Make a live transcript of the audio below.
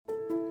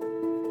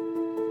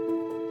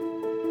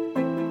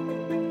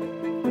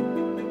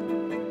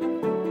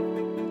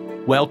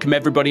Welcome,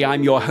 everybody.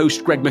 I'm your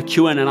host, Greg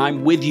McEwen, and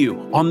I'm with you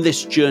on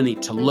this journey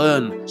to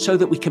learn so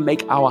that we can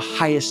make our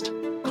highest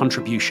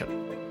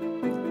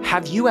contribution.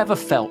 Have you ever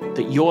felt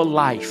that your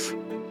life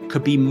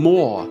could be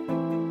more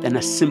than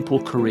a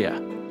simple career?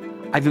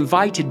 I've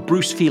invited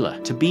Bruce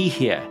Feiler to be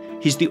here.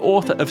 He's the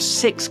author of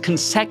 6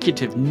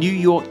 consecutive New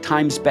York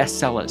Times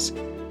bestsellers.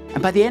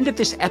 And by the end of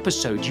this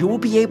episode, you will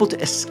be able to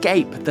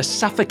escape the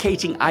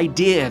suffocating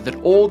idea that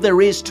all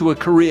there is to a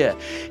career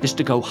is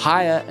to go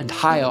higher and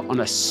higher on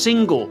a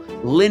single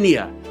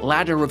linear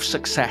ladder of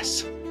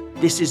success.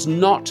 This is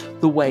not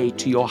the way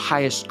to your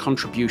highest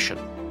contribution.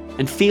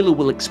 And Feiler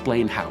will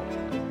explain how.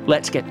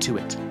 Let's get to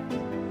it.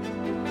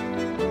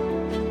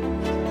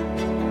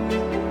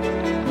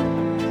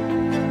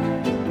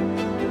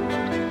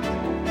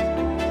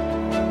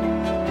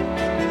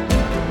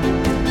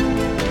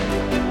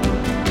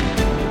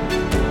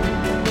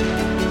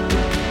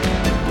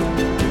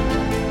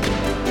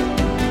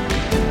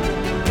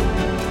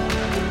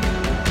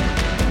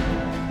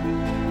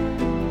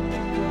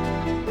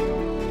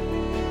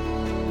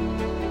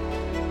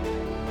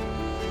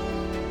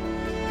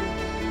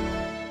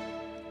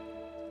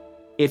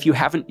 If you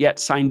haven't yet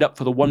signed up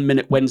for the 1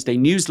 Minute Wednesday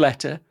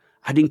newsletter,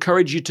 I'd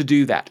encourage you to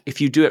do that.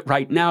 If you do it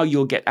right now,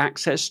 you'll get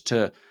access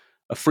to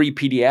a free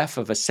PDF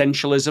of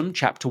Essentialism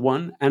Chapter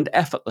 1 and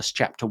Effortless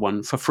Chapter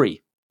 1 for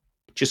free.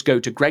 Just go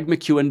to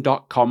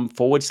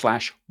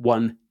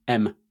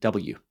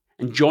gregmckewen.com/1MW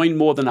and join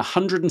more than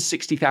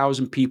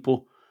 160,000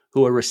 people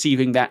who are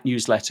receiving that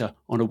newsletter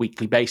on a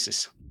weekly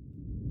basis.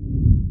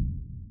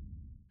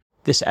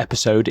 This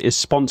episode is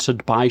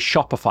sponsored by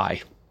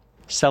Shopify.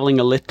 Selling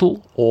a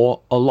little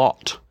or a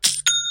lot.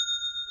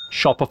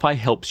 Shopify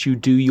helps you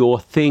do your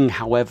thing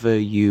however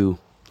you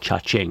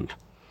cha-ching.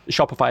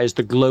 Shopify is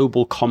the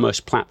global commerce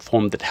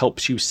platform that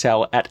helps you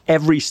sell at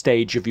every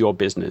stage of your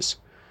business.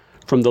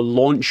 From the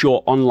launch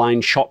your online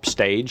shop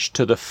stage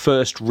to the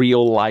first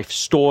real life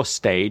store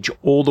stage,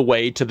 all the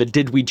way to the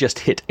did we just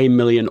hit 1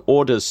 million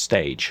orders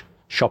stage.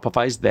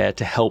 Shopify's there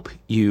to help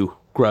you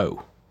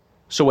grow.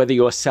 So whether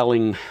you're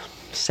selling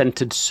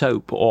scented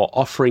soap or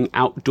offering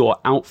outdoor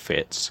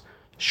outfits,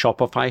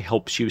 Shopify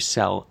helps you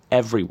sell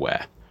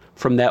everywhere.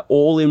 From their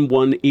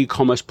all-in-one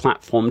e-commerce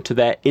platform to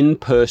their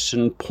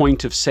in-person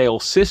point-of-sale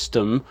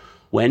system,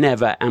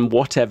 whenever and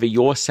whatever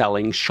you're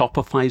selling,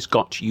 Shopify's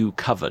got you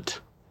covered.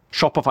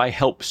 Shopify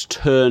helps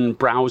turn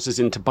browsers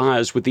into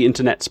buyers with the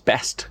internet's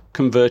best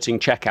converting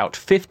checkout,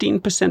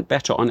 15%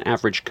 better on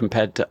average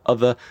compared to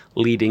other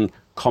leading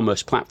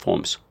commerce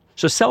platforms.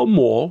 So sell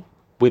more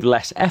with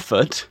less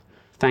effort,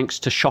 thanks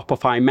to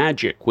Shopify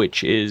Magic,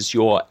 which is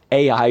your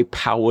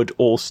AI-powered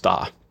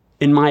all-star.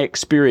 In my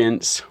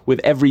experience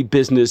with every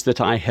business that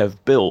I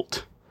have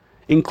built,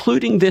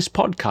 including this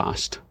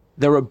podcast,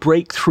 there are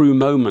breakthrough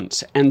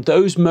moments, and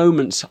those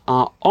moments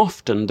are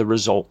often the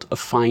result of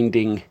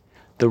finding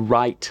the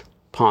right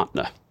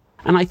partner.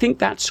 And I think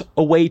that's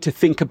a way to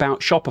think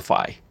about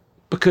Shopify,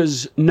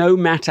 because no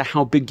matter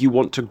how big you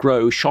want to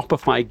grow,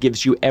 Shopify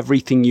gives you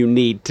everything you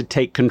need to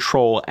take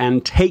control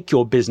and take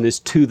your business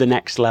to the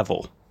next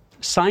level.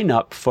 Sign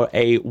up for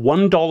a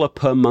 $1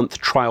 per month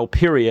trial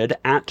period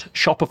at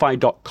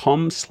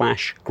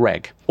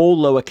shopify.com/Greg, all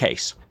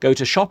lowercase. Go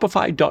to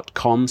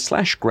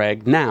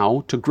shopify.com/Greg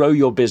now to grow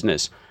your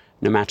business,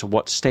 no matter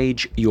what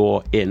stage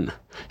you're in.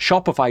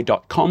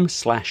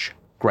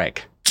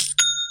 Shopify.com/Greg.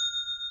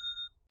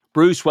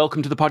 Bruce,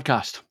 welcome to the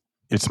podcast.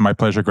 It's my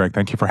pleasure, Greg.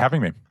 Thank you for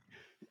having me.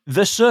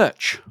 The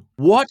Search.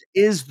 What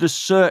is The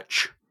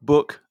Search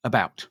book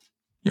about?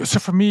 So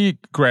for me,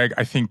 Greg,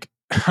 I think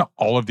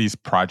all of these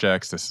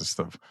projects, this is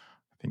the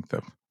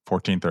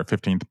 14th or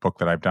 15th book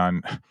that I've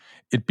done.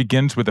 It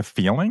begins with a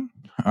feeling,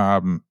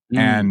 and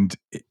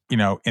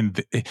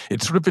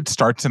it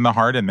starts in the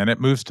heart and then it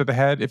moves to the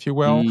head, if you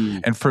will.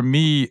 And for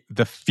me,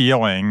 the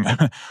feeling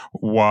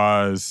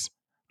was,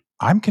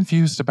 I'm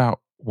confused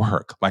about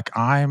work. Like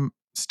I'm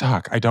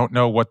stuck. I don't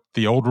know what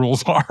the old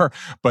rules are,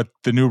 but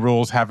the new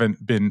rules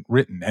haven't been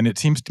written. And it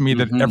seems to me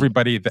that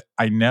everybody that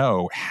I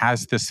know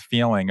has this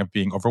feeling of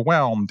being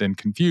overwhelmed and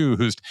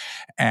confused.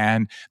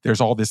 And there's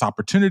all this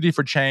opportunity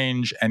for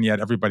change. And yet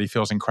everybody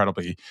feels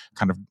incredibly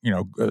kind of,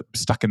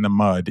 stuck in the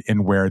mud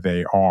in where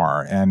they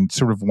are. And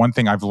sort of one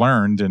thing I've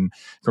learned in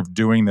sort of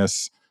doing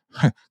this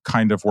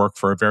kind of work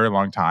for a very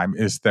long time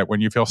is that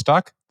when you feel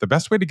stuck, the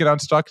best way to get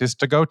unstuck is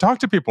to go talk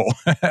to people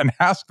and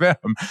ask them,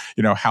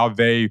 how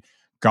they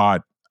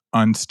got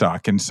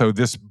unstuck. And so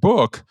this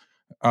book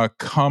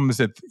comes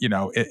at,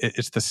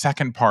 it's the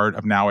second part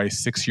of now a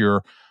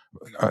 6-year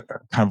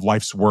kind of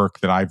life's work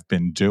that I've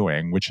been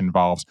doing, which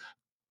involves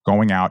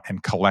going out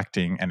and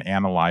collecting and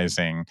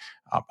analyzing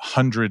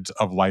hundreds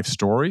of life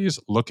stories,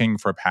 looking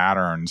for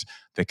patterns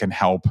that can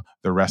help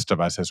the rest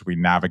of us as we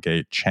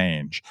navigate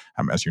change.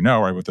 As you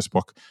know, I wrote this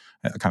book,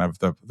 kind of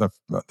the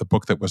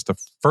book that was the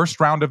first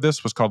round of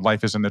this was called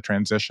Life is in the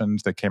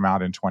Transitions, that came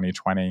out in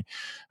 2020.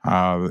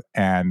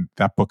 And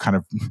that book kind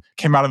of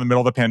came out in the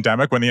middle of the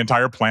pandemic when the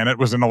entire planet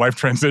was in a life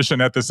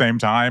transition at the same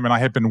time. And I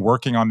had been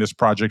working on this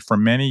project for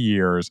many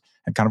years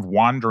and kind of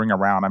wandering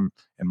around. I'm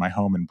in my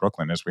home in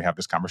Brooklyn as we have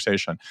this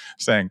conversation,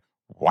 saying,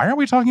 why aren't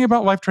we talking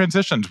about life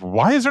transitions?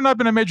 Why has there not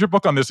been a major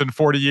book on this in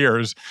 40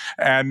 years?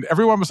 And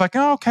everyone was like,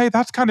 oh, okay,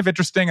 that's kind of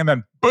interesting. And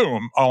then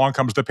boom, along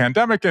comes the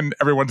pandemic and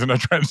everyone's in a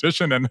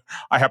transition. And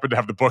I happen to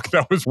have the book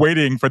that was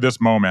waiting for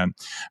this moment.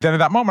 Then at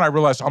that moment, I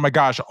realized, oh my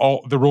gosh,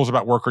 all the rules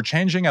about work are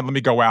changing. And let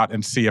me go out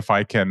and see if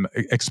I can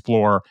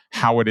explore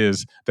how it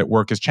is that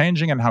work is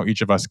changing and how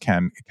each of us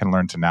can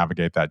learn to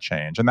navigate that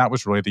change. And that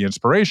was really the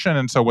inspiration.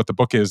 And so what the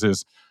book is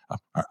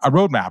a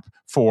roadmap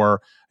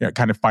for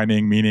kind of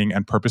finding meaning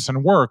and purpose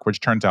in work, which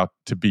turns out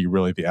to be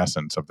really the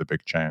essence of the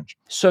big change.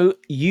 So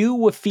you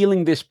were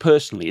feeling this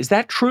personally. Is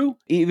that true?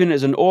 Even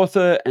as an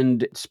author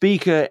and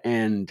speaker,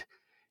 and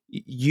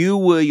you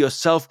were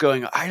yourself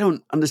going, I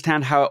don't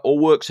understand how it all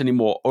works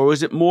anymore? Or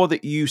was it more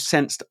that you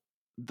sensed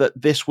that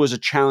this was a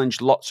challenge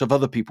lots of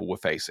other people were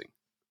facing?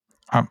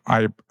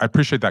 I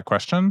appreciate that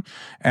question,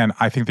 and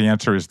I think the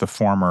answer is the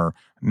former,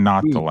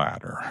 not the Mm.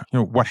 latter.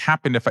 What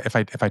happened if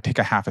I take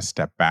a half a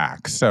step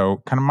back?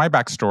 So, kind of my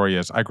backstory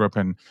is I grew up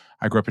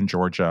in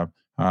Georgia.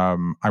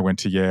 I went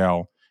to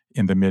Yale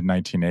in the mid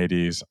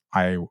 1980s.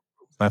 I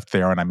left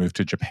there and I moved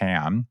to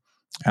Japan,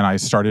 and I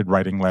started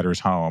writing letters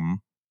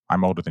home.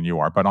 I'm older than you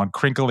are, but on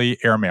crinkly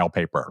airmail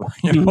paper.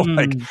 Like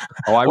Mm.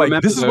 Oh, I remember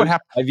this is what those.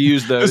 happened. I've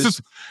used This those.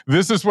 is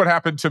this is what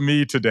happened to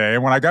me today.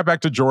 And when I got back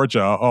to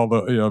Georgia, all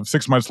the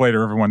 6 months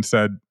later, everyone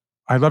said,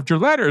 "I loved your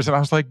letters," and I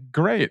was like,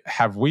 "Great,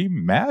 have we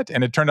met?"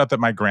 And it turned out that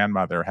my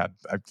grandmother had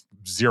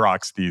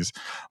Xeroxed these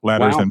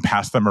letters Wow. and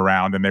passed them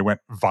around, and they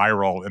went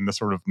viral in the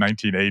sort of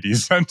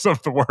 1980s sense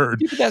of the word.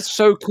 Yeah, but that's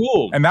so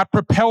cool. And that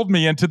propelled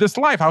me into this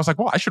life. I was like,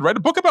 well, I should write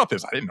a book about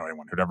this. I didn't know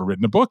anyone who'd ever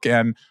written a book.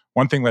 And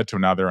one thing led to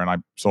another. And I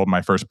sold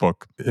my first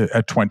book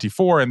at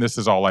 24. And this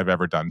is all I've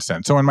ever done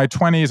since. So in my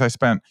 20s,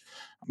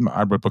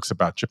 I wrote books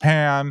about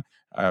Japan.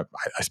 I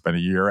spent a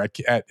year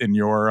in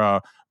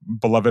your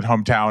beloved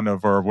hometown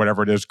of, or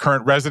whatever it is,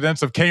 current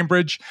residence of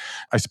Cambridge.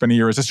 I spent a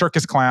year as a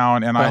circus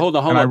clown. And But hold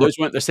on, hold on. Those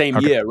weren't the same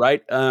okay. year,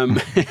 right?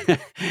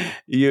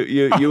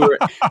 You were.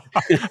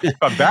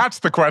 That's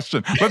the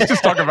question. Let's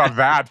just talk about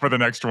that for the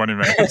next 20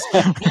 minutes.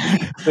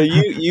 So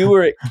you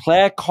were at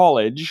Clare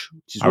College,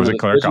 which is I was at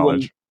Clare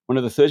College. one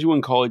of the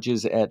 31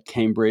 colleges at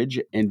Cambridge,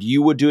 and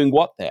you were doing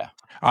what there?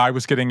 I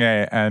was getting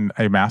a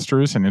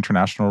master's in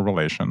international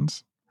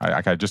relations.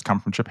 I had just come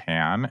from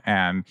Japan,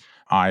 and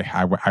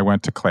I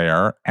went to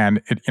Clare,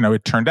 and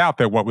it turned out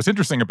that what was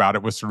interesting about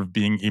it was sort of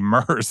being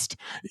immersed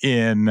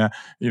in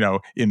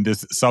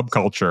this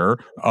subculture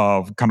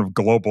of kind of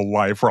global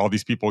life where all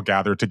these people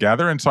gather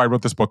together. And so I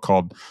wrote this book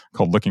called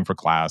Looking for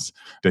Class: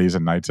 Days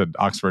and Nights at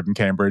Oxford and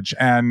Cambridge.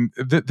 And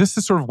this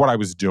is sort of what I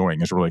was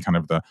doing. Is really kind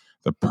of the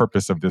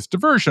purpose of this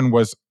diversion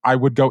was I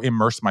would go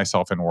immerse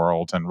myself in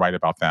worlds and write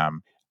about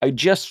them. I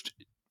just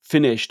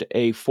finished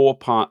a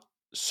 4-part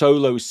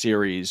solo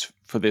series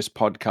for this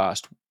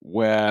podcast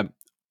where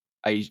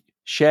I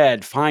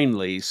shared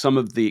finally some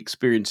of the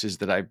experiences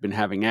that I've been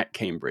having at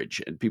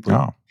Cambridge, and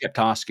people kept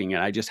asking,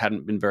 and I just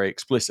hadn't been very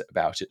explicit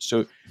about it.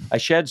 So I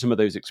shared some of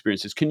those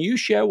experiences. Can you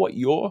share what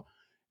your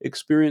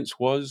experience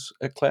was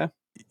at Clare?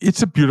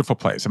 It's a beautiful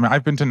place. I mean,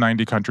 I've been to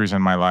 90 countries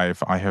in my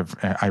life.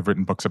 I've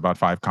written books about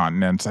 5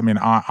 continents. I mean,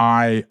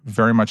 I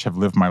very much have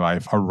lived my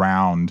life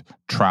around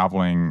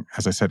traveling,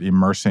 as I said,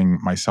 immersing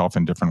myself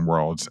in different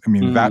worlds. I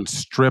mean, that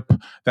strip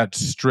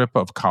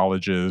of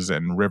colleges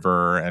and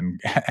river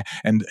and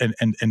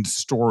and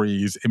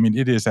stories. I mean,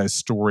 it is as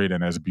storied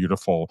and as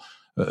beautiful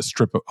a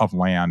strip of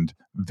land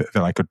that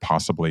I could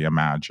possibly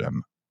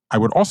imagine. I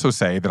would also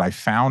say that I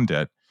found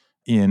it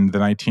in the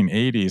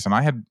 1980s, and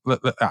I had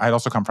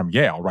also come from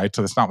Yale, right?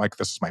 So it's not like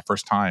this is my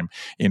first time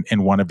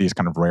in one of these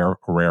kind of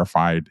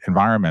rarefied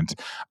environments.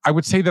 I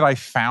would say that I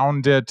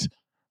found it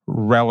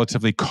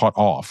relatively cut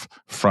off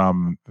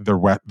from the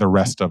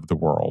rest of the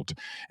world.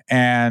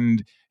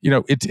 And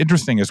it's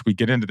interesting as we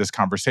get into this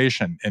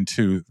conversation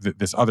into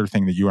this other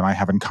thing that you and I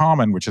have in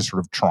common, which is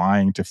sort of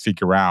trying to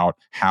figure out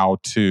how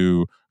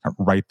to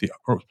write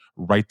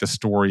the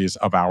stories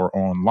of our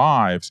own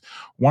lives.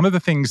 One of the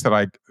things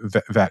that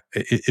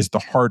is the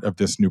heart of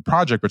this new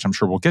project, which I'm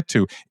sure we'll get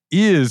to,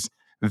 is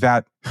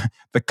that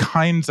the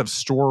kinds of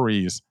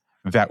stories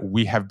that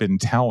we have been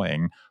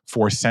telling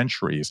for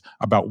centuries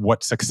about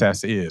what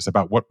success is,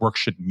 about what work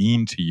should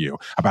mean to you,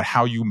 about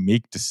how you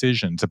make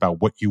decisions about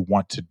what you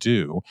want to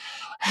do,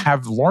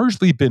 have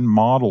largely been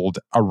modeled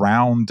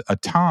around a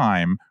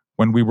time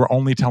when we were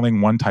only telling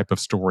one type of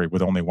story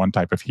with only one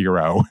type of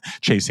hero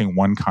chasing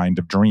one kind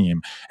of dream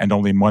and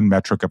only one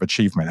metric of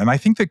achievement. And I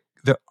think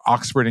that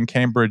Oxford and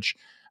Cambridge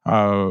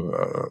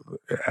have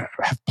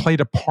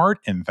played a part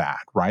in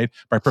that, right?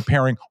 By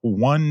preparing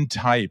one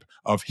type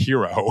of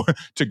hero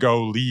to go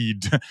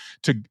lead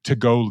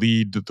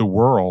the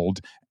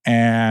world.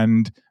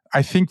 And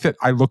I think that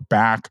I look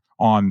back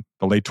on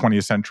the late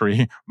 20th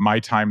century, my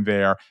time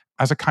there,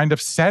 as a kind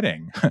of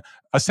setting,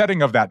 a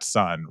setting of that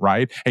sun,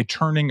 right? A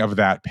turning of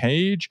that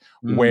page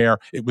where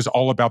it was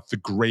all about the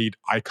great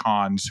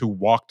icons who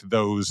walked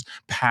those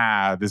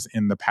paths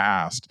in the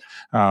past.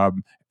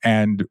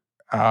 And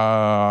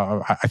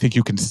I think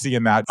you can see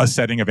in that a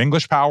setting of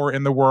English power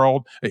in the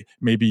world,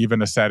 maybe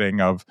even a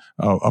setting of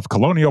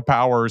colonial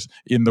powers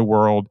in the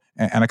world,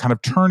 and a kind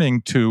of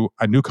turning to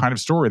a new kind of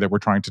story that we're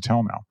trying to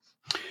tell now.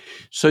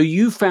 So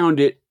you found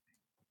it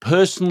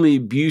personally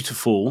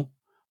beautiful,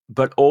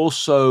 but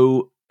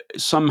also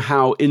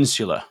somehow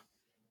insular.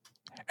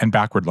 And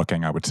backward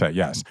looking, I would say,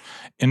 yes.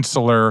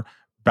 Insular,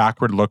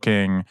 backward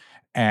looking,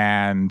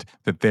 and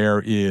that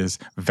there is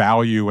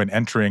value in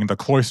entering the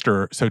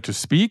cloister, so to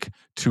speak,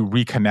 to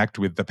reconnect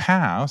with the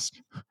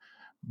past.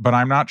 But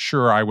I'm not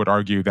sure I would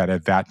argue that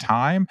at that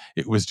time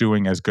it was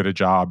doing as good a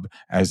job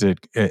as it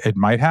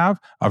might have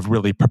of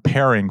really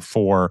preparing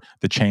for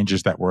the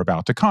changes that were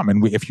about to come.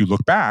 And if you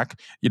look back,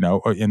 in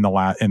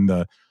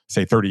the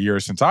say 30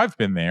 years since I've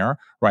been there,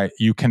 right,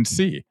 you can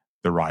see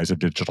the rise of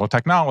digital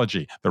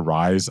technology, the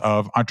rise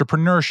of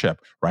entrepreneurship,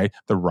 right,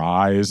 the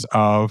rise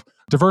of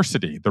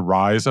diversity, the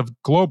rise of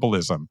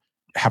globalism.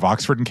 Have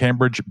Oxford and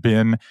Cambridge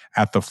been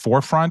at the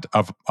forefront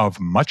of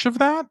much of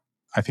that?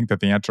 I think that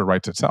the answer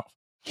writes itself.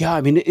 Yeah,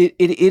 I mean, it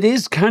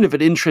is kind of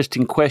an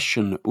interesting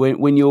question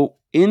when you're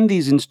in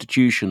these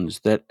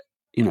institutions that,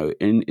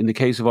 in the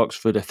case of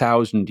Oxford,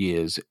 1,000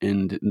 years,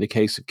 and in the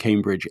case of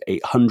Cambridge,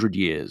 800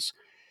 years.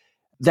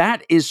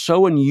 That is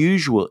so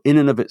unusual in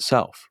and of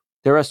itself.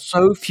 There are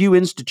so few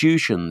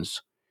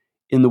institutions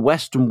in the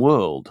Western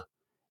world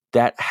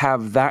that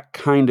have that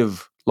kind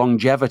of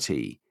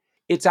longevity.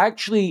 It's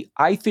actually,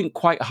 I think,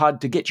 quite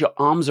hard to get your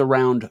arms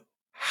around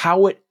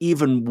how it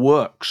even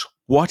works,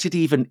 what it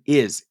even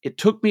is. It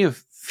took me a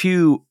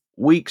few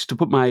weeks to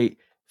put my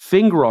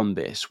finger on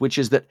this, which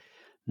is that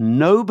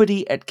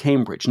nobody at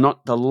Cambridge,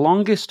 not the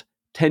longest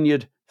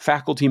tenured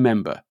faculty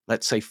member,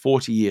 let's say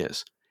 40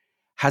 years,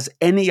 has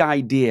any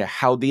idea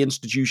how the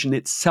institution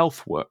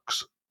itself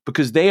works,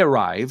 because they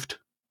arrived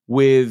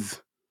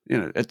with,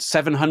 at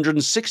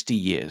 760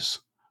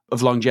 years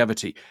of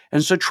longevity.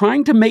 And so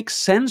trying to make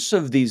sense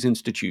of these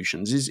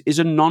institutions is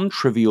a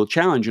non-trivial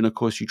challenge. And of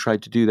course, you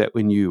tried to do that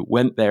when you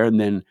went there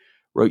and then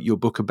wrote your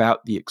book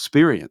about the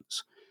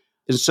experience.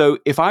 And so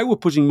if I were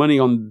putting money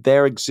on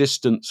their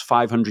existence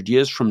 500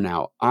 years from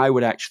now, I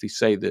would actually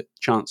say the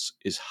chance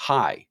is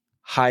high,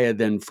 higher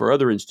than for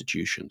other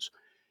institutions.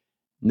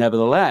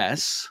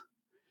 Nevertheless,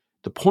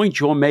 the point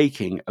you're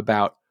making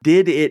about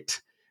did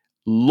it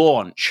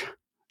launch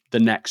the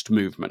next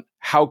movement?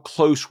 How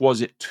close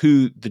was it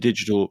to the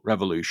digital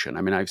revolution?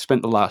 I mean, I've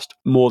spent the last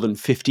more than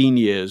 15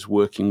 years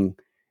working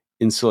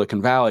in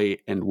Silicon Valley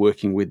and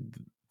working with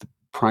the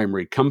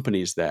primary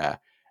companies there.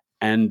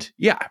 And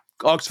yeah,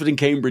 Oxford and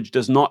Cambridge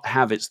does not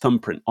have its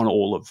thumbprint on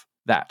all of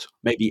that,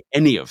 maybe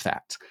any of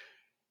that.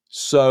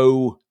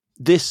 So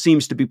this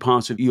seems to be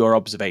part of your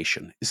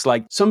observation. It's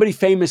like somebody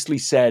famously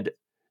said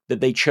that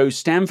they chose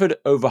Stanford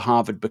over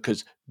Harvard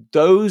because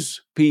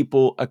those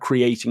people are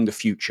creating the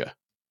future.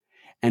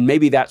 And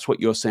maybe that's what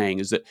you're saying,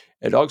 is that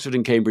at Oxford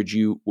and Cambridge,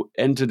 you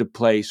entered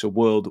a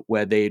world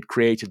where they had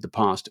created the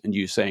past, and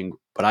you're saying,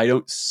 but I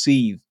don't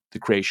see the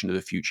creation of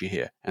the future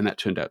here. And that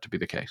turned out to be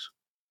the case.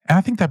 And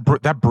I think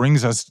that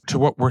brings us to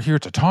what we're here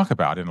to talk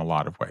about in a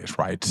lot of ways,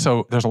 right?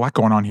 So there's a lot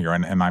going on here,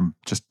 and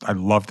I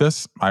love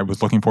this. I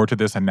was looking forward to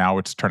this, and now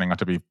it's turning out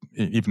to be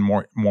even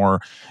more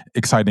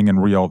exciting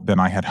and real than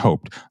I had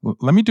hoped.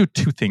 Let me do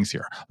two things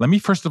here. Let me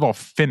first of all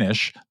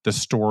finish the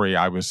story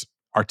I was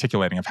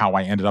articulating of how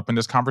I ended up in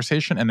this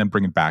conversation, and then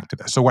bring it back to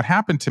this. So what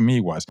happened to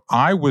me was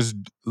I was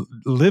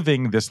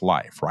living this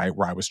life, right,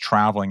 where I was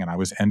traveling and I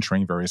was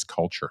entering various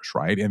cultures,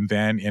 right? And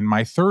then in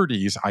my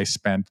 30s, I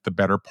spent the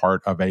better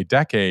part of a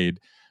decade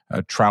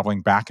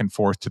traveling back and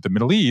forth to the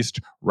Middle East,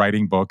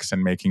 writing books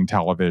and making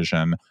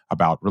television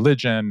about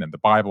religion and the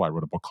Bible. I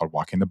wrote a book called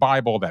Walking the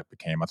Bible that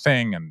became a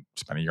thing and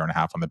spent a year and a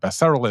half on the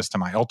bestseller list.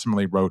 And I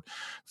ultimately wrote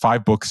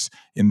 5 books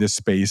in this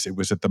space. It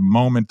was at the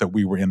moment that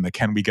we were in the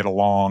can we get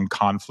along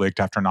conflict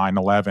after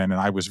 9/11. And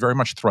I was very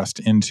much thrust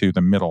into the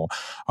middle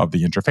of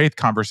the interfaith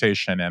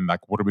conversation and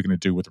like, what are we going to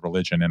do with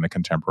religion in a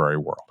contemporary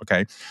world?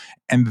 Okay.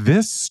 And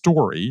this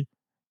story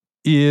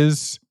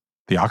is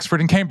the Oxford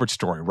and Cambridge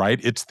story, right?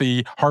 It's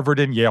the Harvard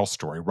and Yale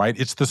story, right?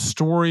 It's the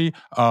story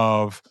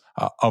of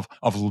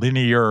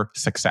linear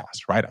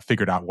success, right? I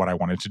figured out what I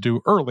wanted to do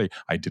early.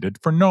 I did it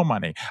for no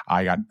money.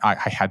 I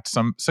had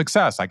some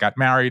success. I got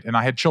married and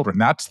I had children.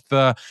 That's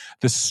the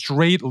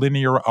straight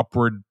linear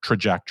upward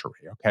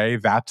trajectory. Okay,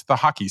 that's the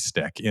hockey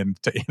stick in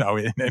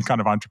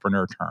kind of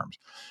entrepreneur terms.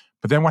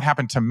 But then what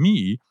happened to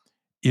me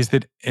is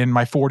that in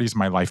my 40s,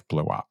 my life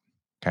blew up.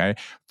 Okay.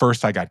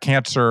 First, I got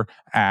cancer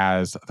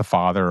as the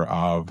father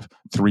of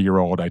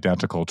 3-year-old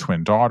identical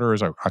twin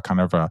daughters, a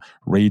kind of a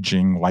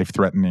raging,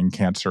 life-threatening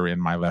cancer in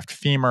my left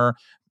femur.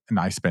 And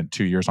I spent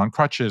 2 years on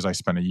crutches. I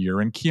spent a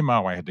year in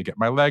chemo. I had to get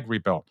my leg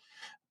rebuilt.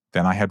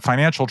 Then I had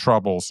financial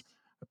troubles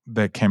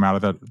that came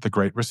out of the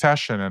Great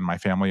Recession, and my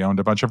family owned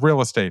a bunch of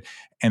real estate.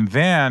 And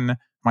then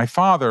my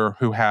father,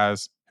 who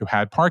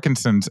had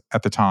Parkinson's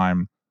at the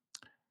time,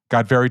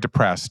 got very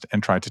depressed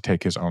and tried to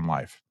take his own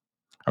life.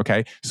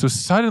 Okay. So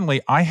suddenly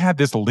I had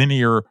this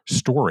linear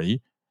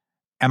story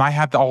And I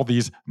had all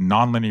these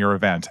nonlinear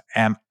events.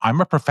 And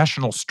I'm a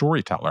professional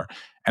storyteller.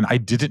 And I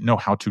didn't know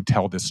how to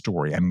tell this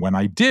story. And when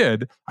I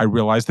did, I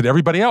realized that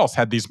everybody else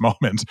had these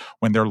moments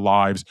when their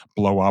lives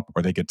blow up,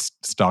 or they get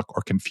stuck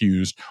or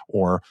confused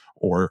or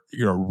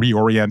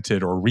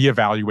reoriented or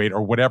reevaluate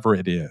or whatever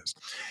it is.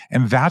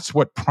 And that's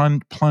what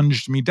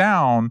plunged me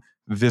down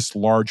this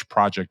large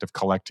project of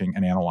collecting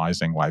and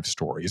analyzing life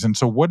stories. And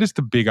so what is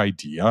the big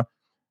idea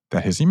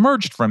that has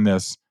emerged from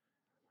this?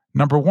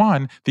 Number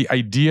one, the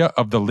idea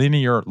of the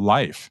linear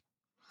life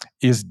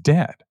is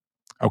dead.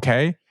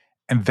 Okay?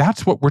 And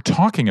that's what we're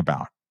talking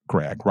about,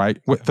 Greg, right?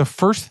 The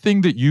first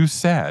thing that you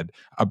said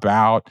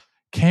about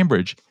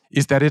Cambridge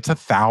is that it's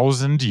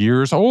 1,000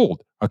 years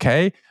old.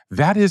 Okay?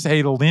 That is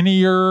a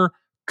linear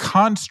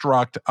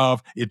construct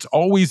of it's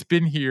always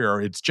been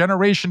here, it's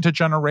generation to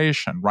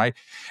generation, right?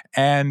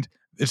 And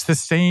it's the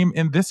same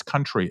in this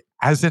country.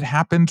 As it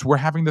happens, we're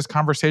having this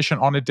conversation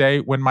on a day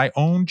when my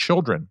own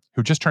children,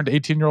 who just turned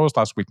 18 years old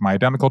last week, my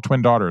identical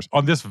twin daughters,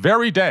 on this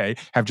very day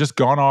have just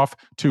gone off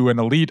to an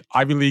elite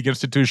Ivy League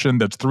institution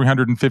that's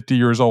 350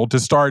 years old to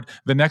start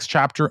the next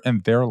chapter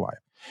in their life.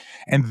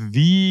 And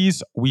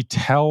we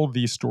tell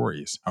these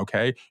stories,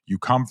 okay? You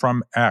come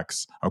from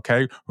X,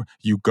 okay?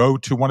 You go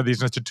to one of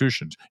these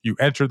institutions. You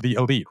enter the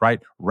elite,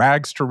 right?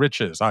 Rags to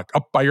riches,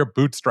 up by your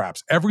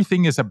bootstraps.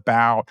 Everything is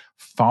about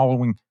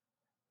following.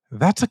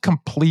 That's a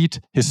complete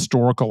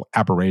historical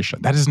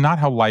aberration. That is not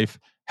how life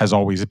has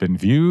always been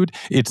viewed.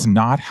 It's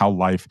not how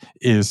life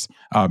is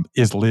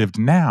lived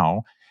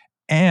now.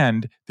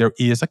 And there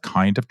is a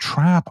kind of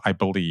trap, I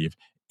believe,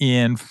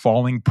 in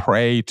falling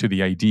prey to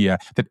the idea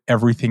that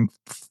everything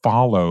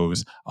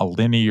follows a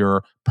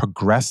linear,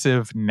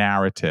 progressive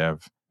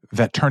narrative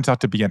that turns out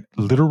to be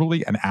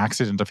literally an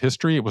accident of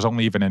history. It was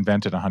only even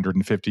invented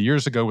 150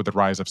 years ago with the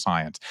rise of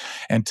science.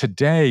 And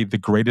today, the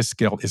greatest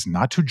skill is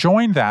not to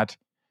join that.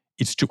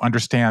 It's to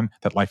understand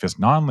that life is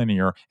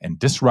nonlinear and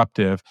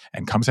disruptive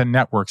and comes in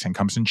networks and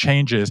comes in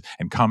changes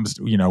and comes,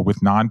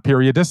 with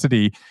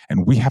non-periodicity.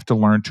 And we have to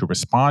learn to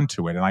respond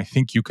to it. And I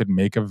think you could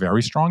make a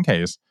very strong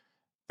case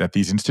that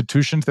these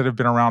institutions that have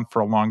been around for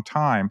a long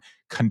time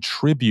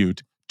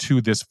contribute to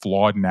this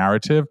flawed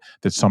narrative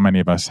that so many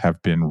of us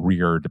have been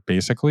reared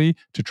basically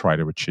to try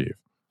to achieve.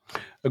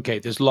 Okay,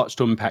 there's lots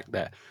to unpack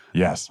there.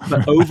 Yes.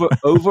 But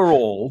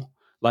overall,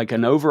 like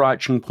an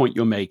overarching point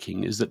you're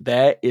making is that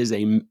there is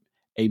a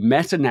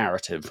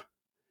meta-narrative,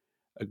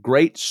 a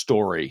great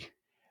story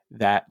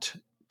that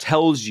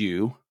tells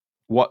you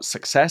what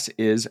success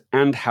is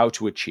and how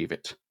to achieve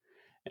it.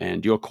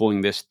 And you're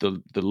calling this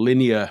the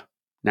linear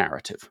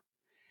narrative.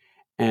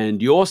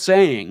 And you're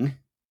saying,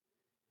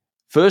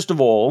 first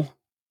of all,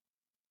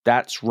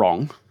 that's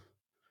wrong.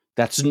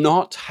 That's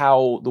not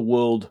how the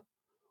world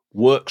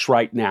works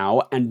right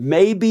now. And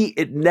maybe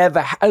it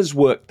never has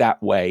worked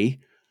that way.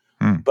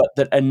 But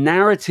that a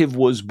narrative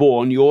was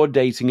born, you're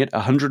dating it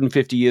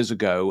 150 years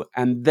ago,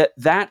 and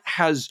that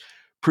has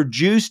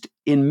produced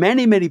in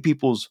many, many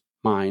people's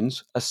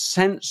minds a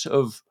sense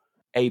of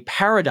a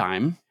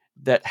paradigm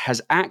that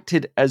has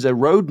acted as a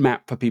roadmap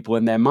for people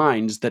in their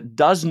minds that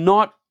does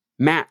not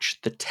match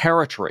the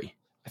territory.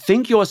 I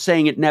think you're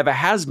saying it never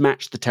has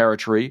matched the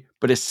territory,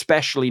 but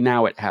especially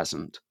now it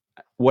hasn't.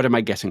 What am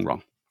I getting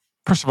wrong?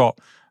 First of all,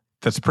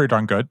 that's pretty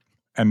darn good.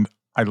 And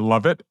I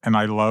love it. And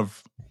I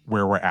love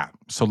where we're at.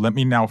 So let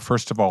me now,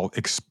 first of all,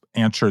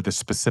 answer the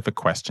specific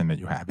question that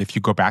you have. If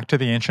you go back to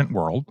the ancient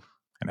world,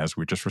 and as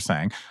we just were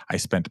saying, I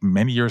spent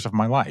many years of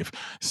my life,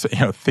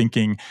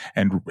 thinking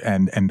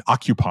and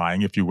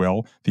occupying, if you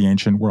will, the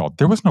ancient world.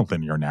 There was no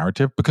linear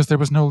narrative because there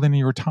was no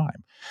linear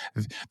time.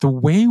 The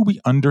way we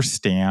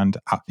understand,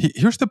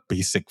 here's the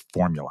basic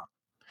formula.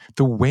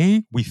 The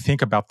way we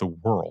think about the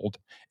world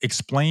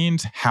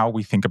explains how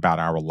we think about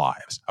our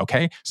lives.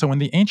 Okay. So in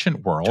the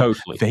ancient world,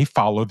 They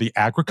follow the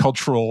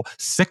agricultural,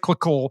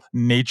 cyclical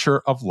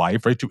nature of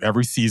life, right? To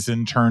every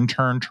season, turn.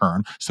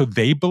 So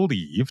they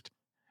believed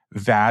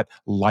that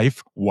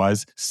life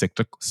was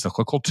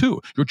cyclical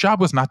too. Your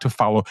job was not to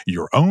follow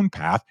your own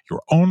path,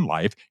 your own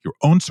life, your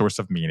own source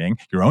of meaning,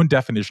 your own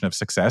definition of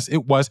success.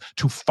 It was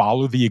to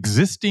follow the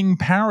existing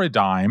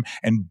paradigm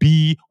and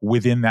be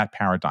within that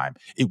paradigm.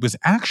 It was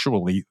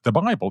actually the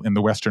Bible in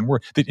the Western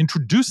world that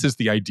introduces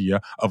the idea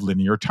of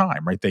linear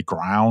time, right? They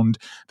ground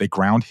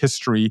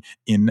history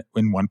in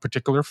one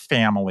particular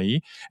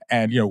family.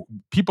 And,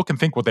 people can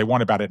think what they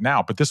want about it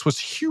now, but this was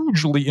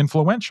hugely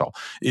influential.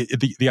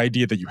 The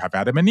idea that you have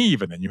Adam and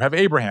Eve, and then you have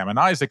Abraham and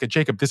Isaac and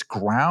Jacob. This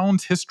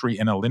grounds history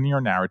in a linear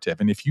narrative.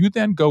 And if you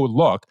then go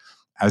look,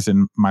 as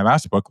in my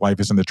last book, Life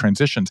is in the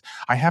Transitions,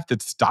 I have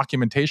this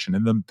documentation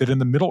that in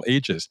the Middle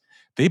Ages,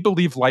 they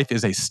believe life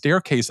is a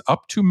staircase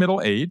up to middle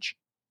age.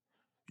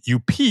 You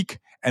peak,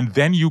 and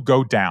then you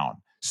go down.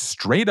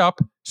 Straight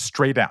up,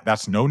 straight down.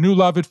 That's no new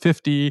love at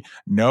 50,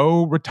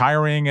 no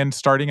retiring and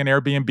starting an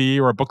Airbnb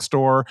or a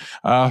bookstore,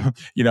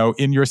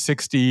 in your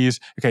 60s.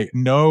 Okay,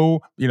 no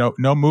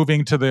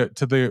moving to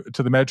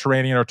the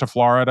Mediterranean or to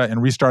Florida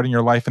and restarting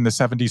your life in the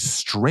 70s.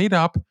 Straight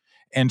up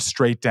and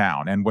straight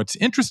down. And what's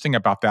interesting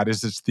about that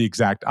is it's the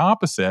exact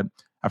opposite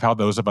of how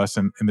those of us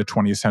in the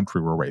 20th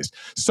century were raised.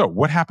 So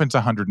what happens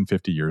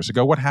 150 years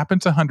ago? What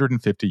happens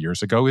 150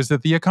 years ago is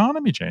that the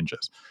economy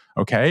changes,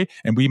 okay?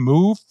 And we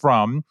move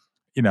from,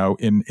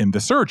 in the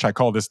search, I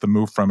call this the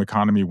move from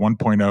economy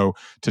 1.0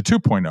 to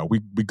 2.0.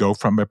 We go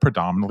from a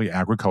predominantly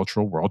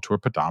agricultural world to a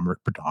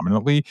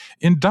predominantly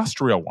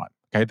industrial one.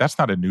 Okay, that's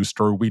not a news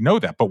story. We know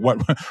that. But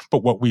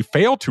what we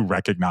fail to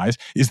recognize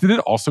is that it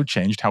also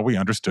changed how we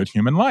understood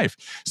human life.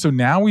 So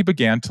now we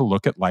began to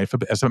look at life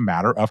as a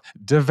matter of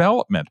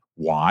development.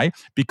 Why?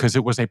 Because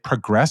it was a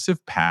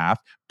progressive path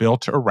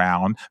built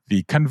around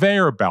the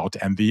conveyor belt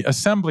and the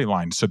assembly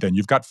line. So then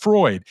you've got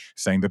Freud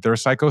saying that there are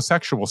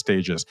psychosexual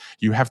stages.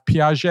 You have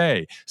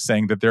Piaget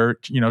saying that there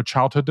are,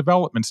 childhood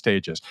development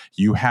stages.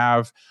 You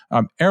have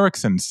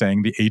Erickson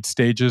saying the 8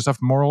 stages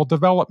of moral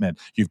development.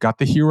 You've got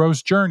the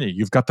hero's journey.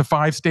 You've got the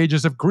 5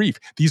 stages of grief.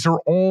 These are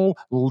all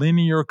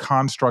linear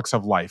constructs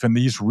of life, and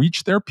these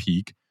reach their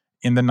peak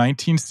in the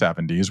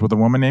 1970s with a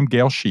woman named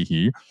Gail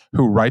Sheehy,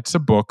 who writes a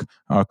book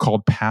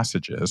called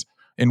Passages,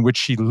 in which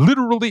she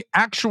literally,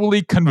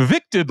 actually,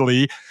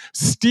 convictedly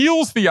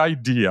steals the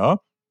idea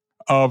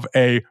of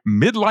a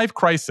midlife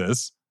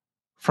crisis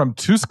from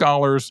 2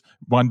 scholars,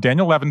 one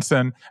Daniel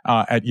Levinson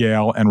at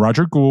Yale and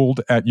Roger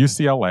Gould at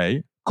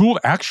UCLA. Gould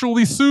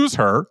actually sues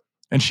her,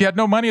 and she had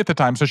no money at the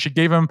time, so she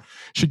gave him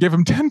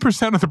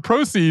 10% of the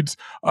proceeds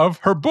of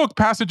her book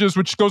Passages,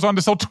 which goes on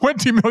to sell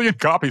 20 million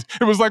copies.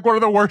 It was like one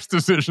of the worst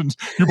decisions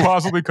you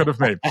possibly could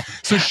have made.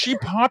 So she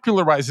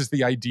popularizes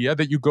the idea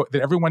that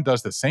that everyone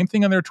does the same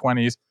thing in their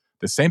 20s,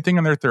 the same thing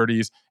in their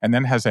 30s, and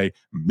then has a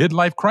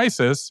midlife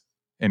crisis,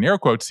 in air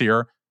quotes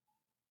here,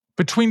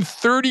 between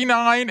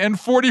 39 and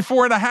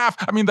 44 and a half.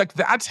 I mean,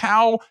 that's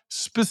how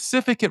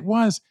specific it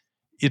was.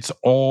 It's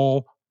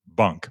all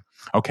bunk.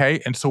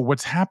 Okay. And so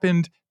what's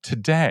happened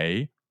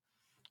today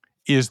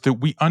is that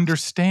we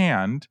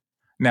understand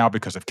now,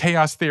 because of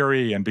chaos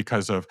theory and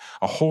because of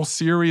a whole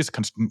series,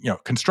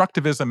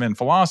 constructivism in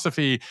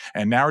philosophy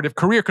and narrative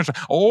career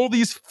construction, all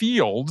these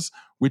fields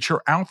which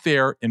are out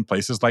there in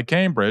places like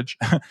Cambridge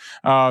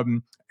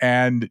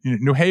and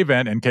New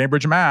Haven and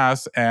Cambridge,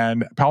 Mass.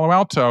 and Palo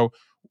Alto.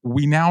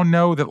 We now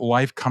know that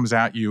life comes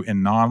at you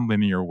in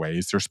nonlinear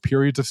ways. There's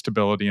periods of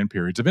stability and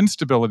periods of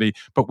instability,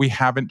 but we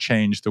haven't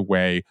changed the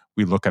way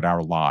we look at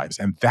our lives.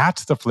 And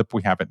that's the flip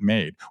we haven't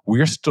made.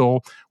 We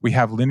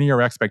have linear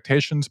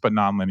expectations, but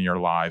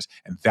nonlinear lives.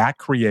 And that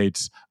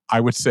creates, I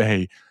would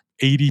say,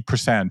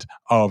 80%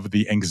 of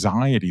the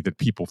anxiety that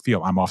people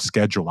feel. I'm off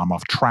schedule. I'm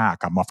off track.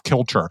 I'm off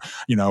kilter.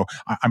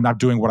 I'm not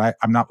doing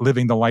I'm not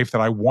living the life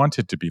that I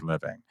wanted to be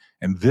living.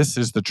 And this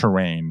is the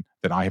terrain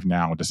that I have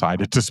now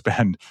decided to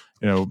spend,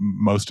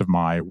 most of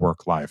my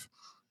work life.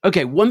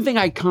 Okay, one thing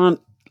I can't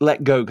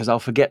let go because I'll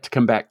forget to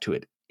come back to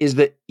it is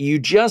that you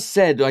just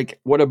said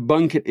what a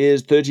bunk it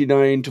is,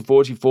 39 to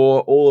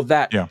 44, all of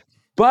that. Yeah.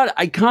 But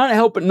I can't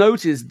help but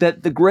notice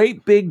that the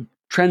great big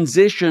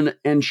transition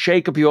and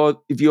shake up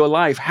of your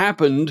life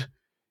happened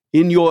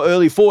in your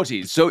early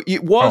 40s. So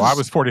it was. Oh, I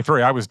was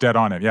 43. I was dead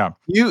on it. Yeah.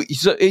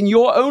 So in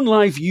your own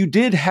life, you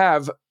did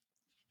have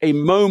a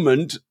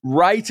moment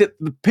right at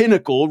the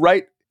pinnacle,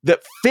 right,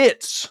 that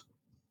fits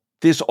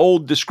this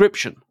old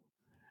description.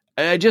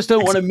 I just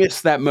don't want to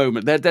miss that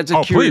moment. That's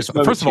a curious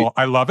moment. First of all,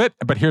 I love it.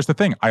 But here's the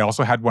thing. I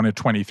also had one at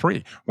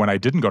 23 when I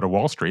didn't go to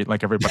Wall Street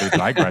like everybody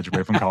that I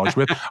graduated from college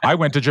with. I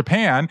went to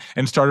Japan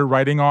and started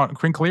writing on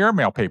crinkly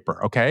airmail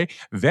paper. Okay.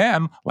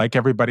 Then, like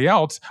everybody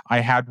else, I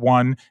had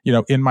one,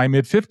 in my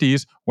mid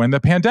 50s when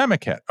the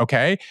pandemic hit.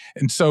 Okay.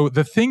 And so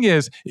the thing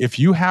is, if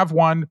you have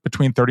one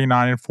between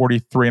 39 and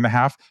 43 and a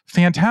half,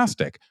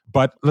 fantastic.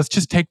 But let's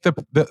just take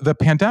the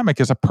pandemic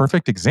as a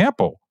perfect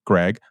example,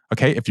 Greg.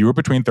 Okay, if you were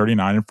between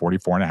 39 and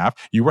 44 and a half,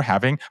 you were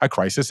having a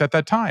crisis at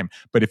that time.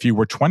 But if you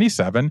were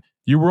 27,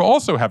 you were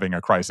also having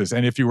a crisis.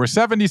 And if you were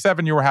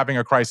 77, you were having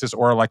a crisis,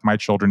 or like my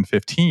children,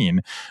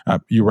 15,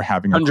 you were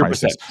having a 100%.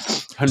 Crisis.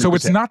 100%. So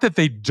it's not that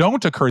they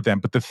don't occur then,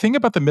 but the thing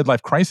about the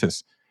midlife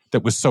crisis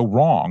that was so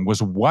wrong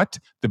was what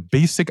the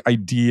basic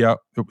idea.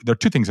 There are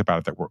 2 things about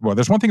it that were, well,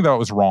 there's one thing that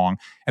was wrong,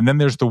 and then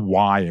there's the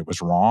why it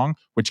was wrong,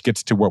 which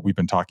gets to what we've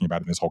been talking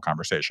about in this whole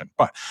conversation.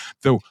 But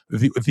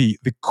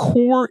the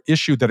core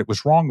issue that it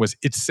was wrong was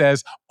it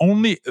says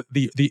only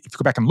if you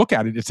go back and look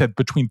at it, it said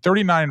between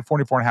 39 and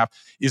 44 and a half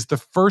is the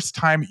first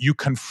time you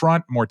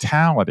confront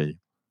mortality.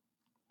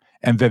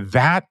 And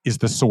that is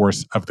the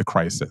source of the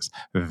crisis.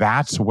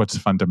 That's what's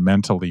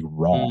fundamentally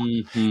wrong.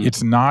 Mm-hmm.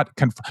 It's not,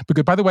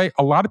 because by the way,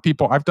 a lot of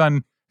people, I've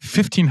done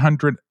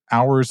 1,500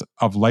 hours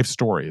of life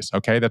stories,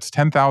 okay? That's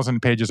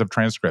 10,000 pages of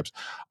transcripts.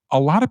 A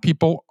lot of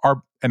people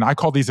are, and I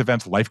call these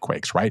events life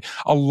quakes, right?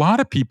 A lot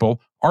of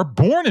people are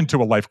born into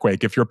a life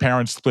quake if your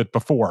parents split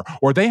before,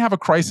 or they have a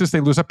crisis,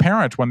 they lose a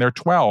parent when they're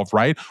 12,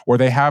 right? Or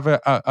they have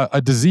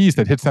a disease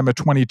that hits them at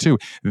 22.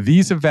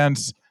 These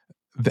events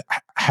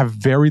have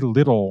very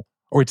little,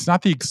 or it's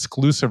not the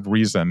exclusive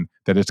reason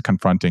that it's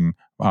confronting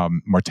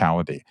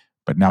mortality.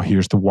 But now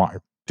here's the why.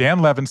 Dan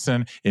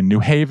Levinson in New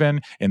Haven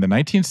in the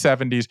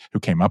 1970s, who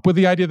came up with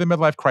the idea of the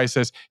midlife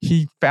crisis,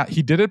 he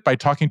did it by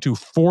talking to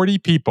 40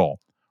 people,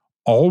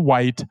 all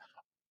white,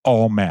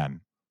 all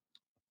men.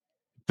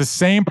 The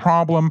same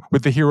problem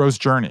with the hero's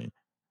journey.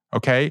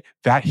 Okay?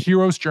 That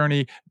hero's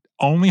journey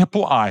only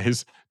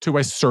applies to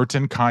a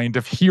certain kind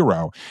of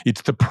hero.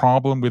 It's the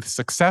problem with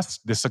success,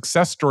 the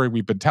success story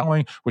we've been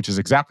telling, which is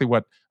exactly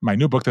what my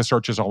new book, The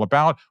Search, is all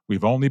about.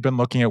 We've only been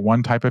looking at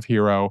one type of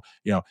hero,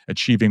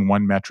 achieving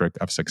one metric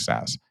of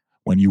success.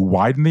 When you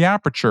widen the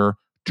aperture,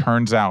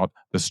 turns out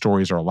the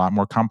stories are a lot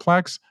more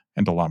complex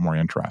and a lot more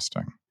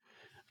interesting.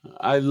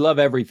 I love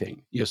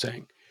everything you're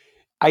saying.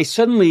 I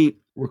suddenly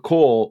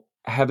recall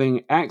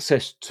having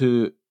access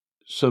to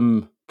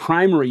some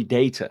primary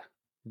data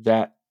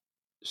that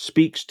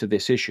speaks to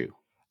this issue.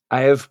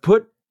 I have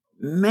put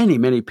many,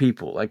 many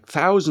people, like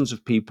thousands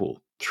of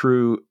people,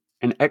 through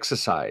an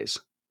exercise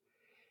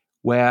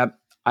where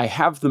I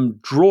have them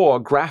draw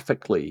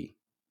graphically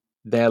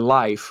their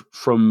life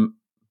from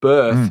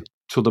birth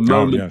to the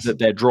moment yes. that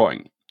they're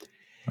drawing.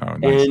 Oh,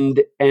 nice.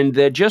 And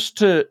they're just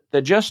to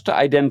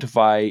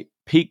identify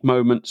peak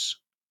moments,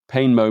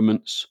 pain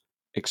moments,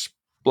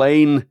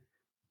 explain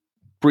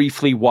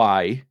briefly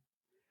why,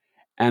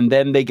 and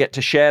then they get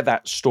to share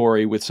that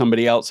story with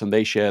somebody else and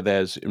they share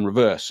theirs in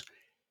reverse.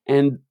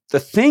 And the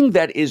thing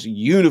that is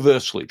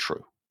universally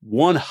true,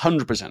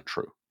 100%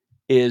 true,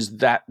 is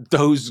that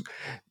those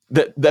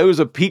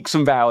are peaks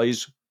and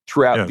valleys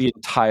throughout the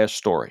entire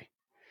story.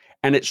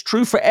 And it's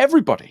true for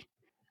everybody.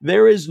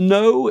 There is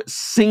no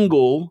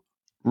single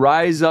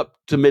rise up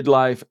to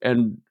midlife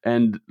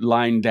and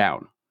line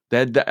down.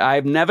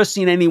 I've never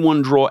seen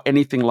anyone draw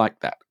anything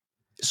like that.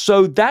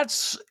 So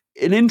that's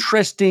an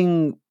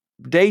interesting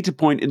data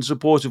point in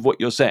support of what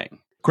you're saying.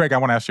 Greg, I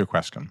want to ask you a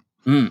question.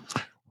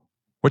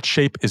 What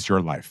shape is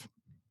your life?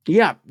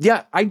 Yeah.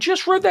 I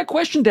just wrote that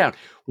question down.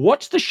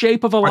 What's the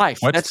shape of a life?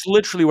 That's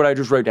literally what I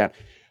just wrote down.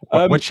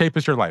 What shape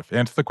is your life?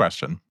 Answer the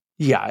question.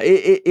 Yeah,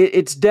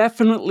 it's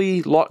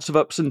definitely lots of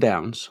ups and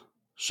downs.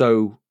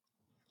 So,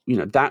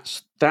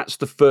 that's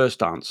the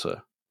first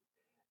answer.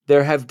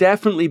 There have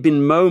definitely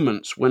been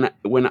moments when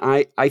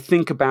I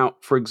think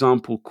about, for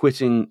example,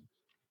 quitting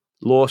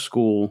law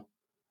school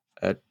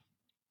at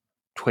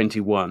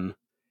 21,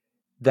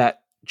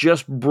 that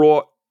just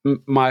brought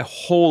my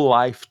whole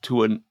life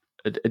to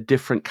a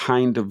different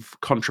kind of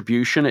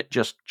contribution. It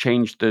just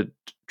changed the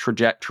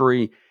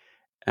trajectory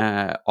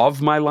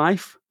of my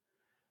life.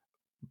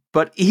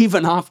 But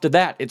even after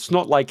that, it's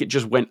not like it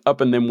just went up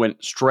and then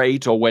went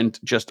straight or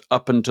went just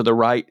up and to the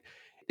right.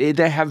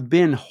 There have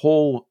been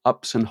whole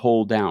ups and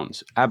whole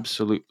downs.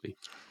 Absolutely.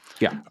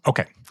 Yeah.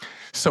 Okay.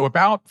 So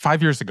about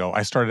 5 years ago,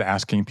 I started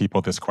asking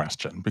people this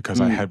question because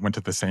I went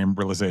to the same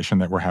realization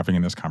that we're having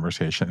in this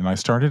conversation. And I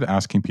started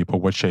asking people,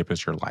 what shape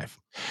is your life?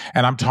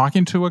 And I'm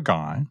talking to a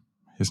guy.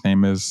 His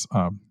name is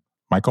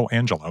Michael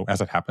Angelo, as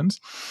it happens.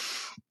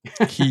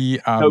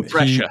 No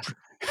pressure.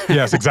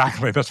 Yes,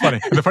 exactly. That's funny.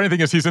 And the funny thing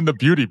is, he's in the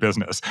beauty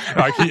business.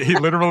 Like he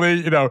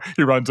literally,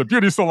 he runs a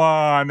beauty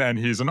salon, and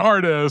he's an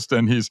artist,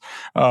 and he's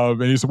a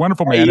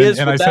wonderful man. He is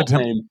and with I said that to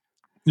him, name.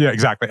 yeah,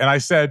 exactly. And I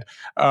said,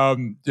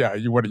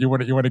 you want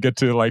to get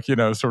to like,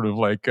 sort of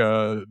like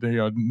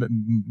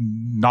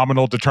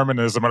nominal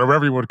determinism or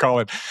whatever you would call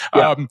it.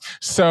 Yeah.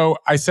 So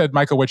I said,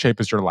 Michael, what shape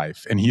is your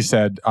life? And he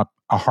said,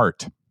 a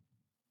heart.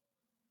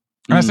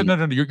 And I said,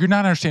 no, you're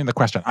not understanding the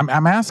question.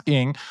 I'm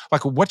asking,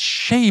 like, what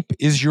shape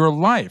is your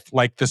life?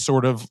 Like the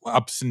sort of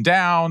ups and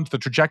downs, the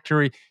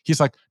trajectory.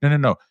 He's like,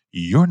 no,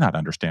 you're not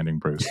understanding,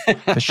 Bruce.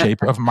 The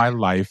shape of my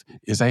life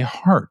is a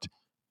heart.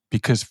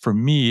 Because for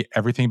me,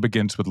 everything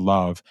begins with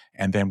love,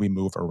 and then we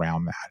move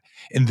around that.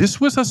 And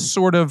this was a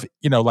sort of,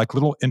 like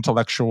little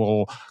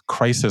intellectual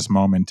crisis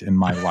moment in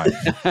my life.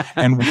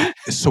 And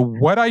so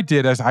what I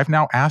did is I've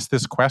now asked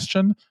this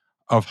question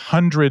of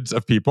hundreds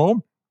of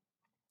people.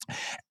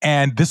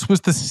 And this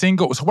was the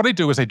single. So what I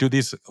do is I do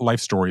these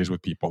life stories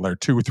with people. They're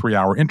 2 or 3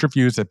 hour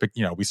interviews that,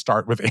 we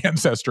start with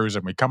ancestors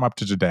and we come up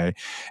to today,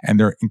 and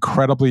they're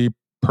incredibly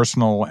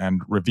personal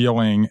and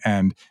revealing,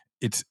 and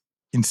it's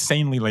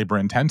insanely labor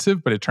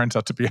intensive, but it turns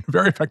out to be a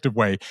very effective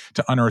way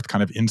to unearth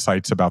kind of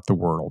insights about the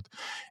world.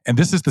 And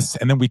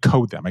and then we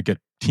code them. I get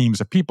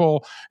teams of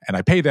people and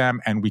I pay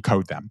them and we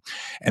code them.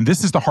 And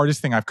this is the hardest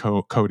thing I've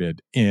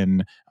coded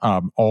in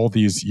all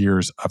these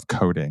years of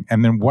coding.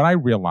 And then what I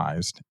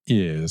realized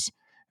is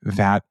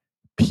that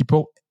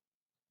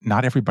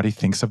not everybody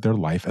thinks of their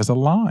life as a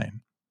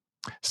line.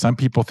 Some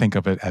people think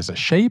of it as a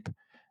shape,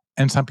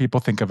 and some people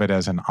think of it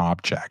as an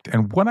object.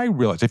 And what I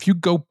realized, if you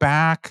go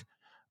back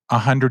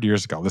 100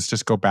 years ago, let's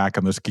just go back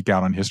and let's geek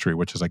out on history,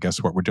 which is, I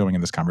guess, what we're doing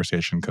in this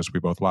conversation because we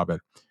both love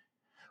it.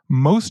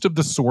 Most of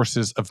the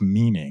sources of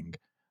meaning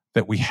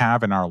that we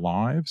have in our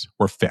lives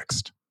were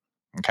fixed.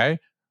 Okay?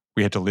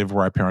 We had to live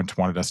where our parents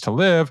wanted us to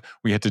live.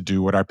 We had to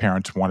do what our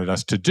parents wanted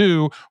us to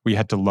do. We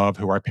had to love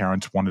who our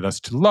parents wanted us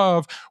to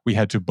love. We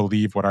had to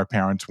believe what our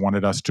parents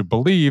wanted us to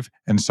believe,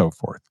 and so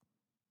forth.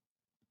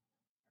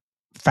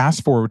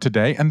 Fast forward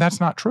today, and that's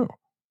not true.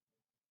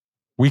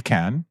 We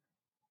can,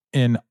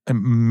 in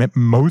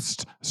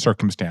most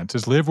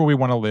circumstances, live where we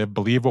want to live,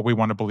 believe what we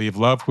want to believe,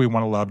 love who we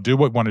want to love, do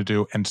what we want to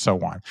do, and so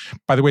on.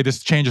 By the way,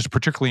 this change is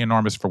particularly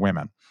enormous for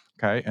women,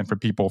 okay, and for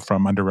people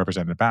from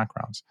underrepresented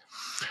backgrounds.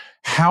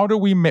 How do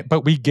we,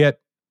 but we get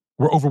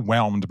we're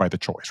overwhelmed by the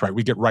choice, right?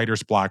 We get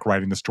writer's block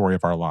writing the story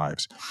of our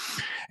lives.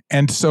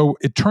 And so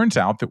it turns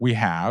out that we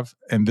have,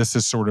 and this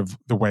is sort of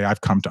the way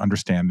I've come to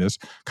understand this,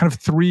 kind of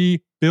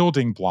 3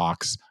 building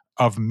blocks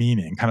of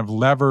meaning, kind of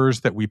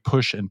levers that we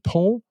push and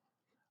pull.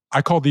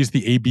 I call these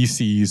the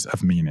ABCs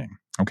of meaning,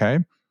 okay?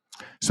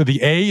 So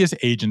the A is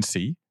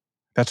agency.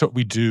 That's what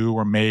we do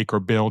or make or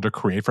build or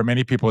create. For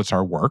many people, it's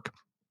our work.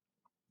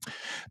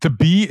 The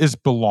B is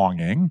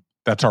belonging.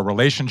 That's our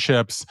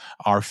relationships,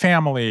 our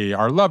family,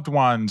 our loved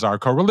ones, our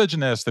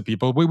co-religionists, the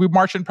people we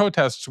march in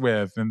protests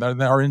with and that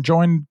are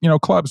enjoying,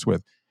 clubs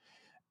with.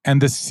 And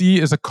the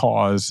C is a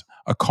cause,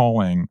 a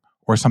calling,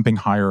 or something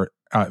higher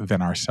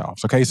than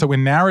ourselves. Okay, so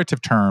in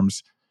narrative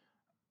terms,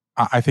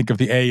 I think of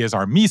the A as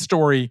our me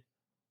story,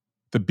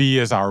 the B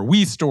as our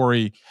we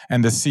story,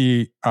 and the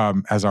C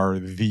as our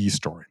the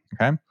story.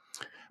 Okay,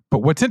 but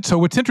what's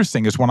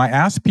interesting is when I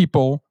ask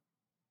people,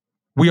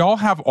 we all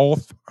have all.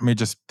 Let me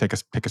just take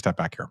a step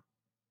back here.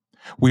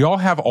 We all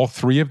have all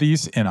 3 of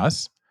these in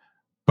us,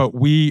 but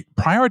we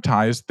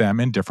prioritize them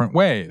in different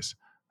ways.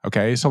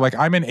 Okay, so like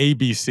I'm an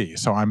ABC,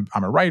 so I'm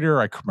a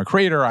writer, I'm a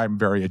creator, I'm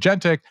very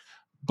agentic.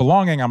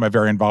 Belonging, I'm a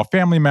very involved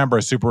family member,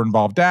 a super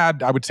involved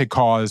dad. I would say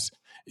cause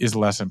is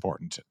less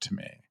important to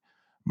me.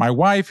 My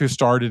wife, who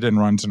started and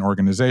runs an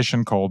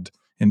organization called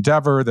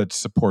Endeavor that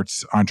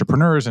supports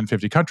entrepreneurs in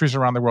 50 countries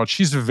around the world,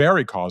 she's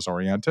very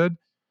cause-oriented.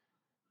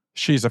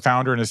 She's a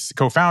founder and a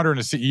co-founder and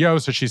a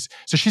CEO, so she's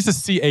a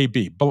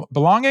CAB.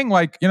 Belonging,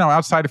 like,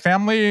 outside of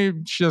family,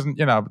 she doesn't,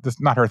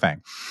 that's not her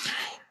thing.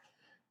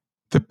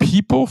 The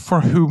people for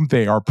whom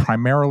they are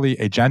primarily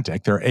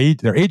agentic,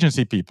 they're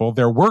agency people,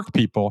 they're work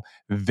people,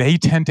 they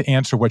tend to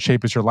answer what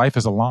shape is your life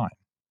as a line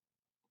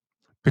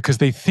because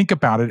they think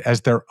about it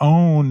as their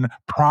own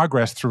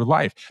progress through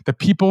life. The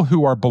people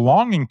who are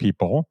belonging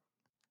people,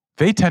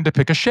 they tend to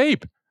pick a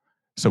shape.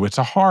 So it's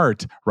a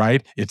heart,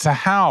 right? It's a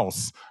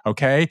house,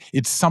 okay?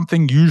 It's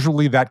something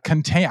usually that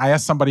I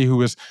asked somebody who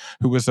was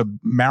a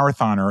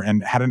marathoner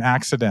and had an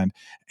accident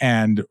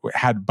and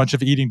had a bunch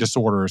of eating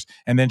disorders,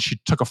 and then she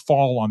took a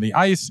fall on the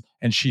ice,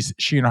 and she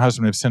and her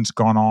husband have since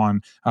gone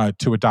on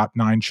to adopt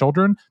 9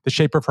 children. The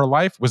shape of her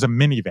life was a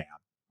minivan.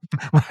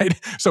 Right?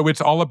 So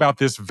it's all about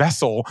this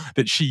vessel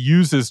that she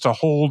uses to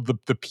hold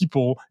the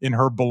people in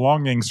her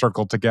belonging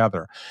circle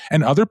together.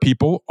 And other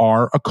people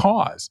are a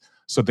cause.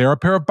 So they're a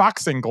pair of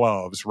boxing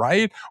gloves,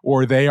 right?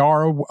 Or they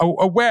are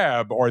a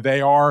web, or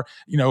they are,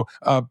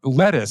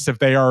 lettuce if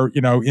they are,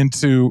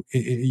 into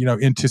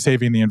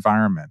saving the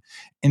environment.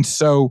 And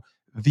so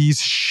these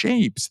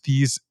shapes,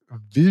 these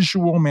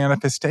visual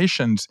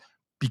manifestations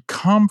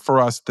become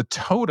for us the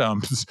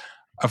totems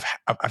of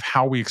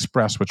how we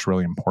express what's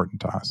really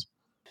important to us.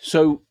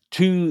 So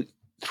 2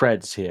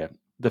 threads here.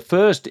 The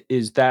first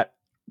is that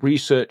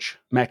research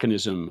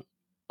mechanism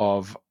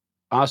of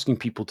asking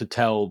people to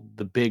tell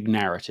the big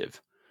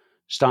narrative,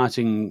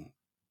 starting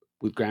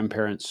with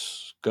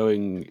grandparents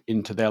going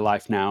into their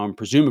life now and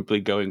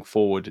presumably going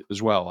forward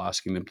as well,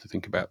 asking them to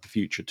think about the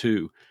future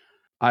too.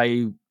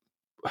 I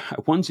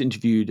once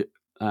interviewed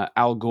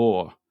Al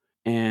Gore,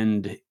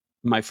 and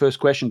my first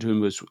question to him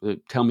was,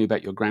 tell me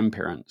about your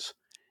grandparents.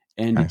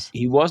 And Nice.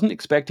 he wasn't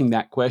expecting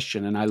that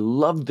question. And I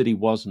loved that he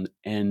wasn't.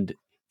 And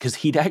because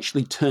he'd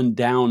actually turned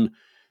down,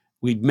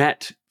 we'd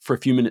met for a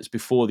few minutes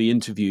before the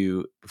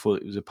interview, before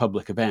it was a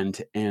public event.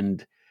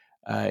 And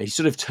he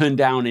sort of turned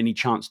down any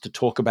chance to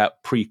talk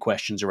about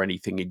pre-questions or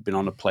anything. He'd been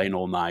on a plane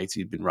all night.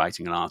 He'd been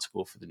writing an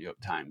article for the New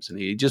York Times. And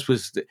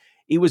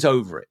he was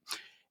over it.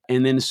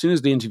 And then as soon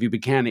as the interview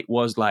began, it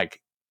was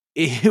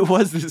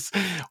this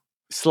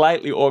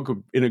slightly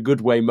awkward, in a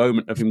good way,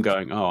 moment of him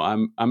going,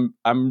 "Oh,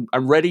 I'm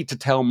ready to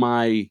tell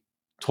my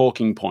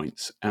talking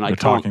points, and I can't."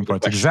 Talking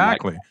points,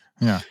 exactly.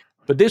 Yeah.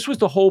 But this was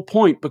the whole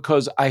point,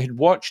 because I had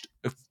watched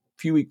a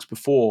few weeks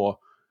before.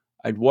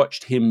 I'd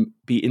watched him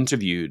be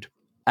interviewed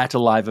at a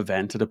live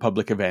event, at a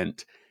public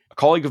event. A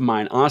colleague of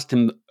mine asked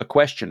him a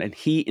question, and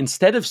he,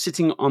 instead of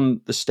sitting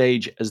on the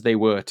stage as they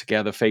were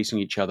together, facing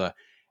each other,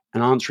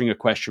 and answering a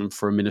question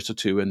for a minute or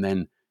two, and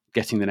then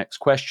getting the next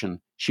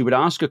question, she would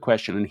ask a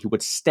question and he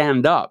would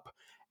stand up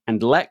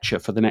and lecture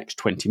for the next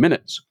 20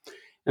 minutes.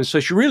 And so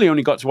she really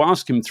only got to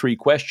ask him 3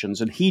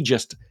 questions, and he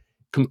just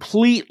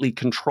completely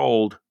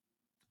controlled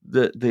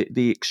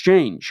the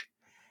exchange.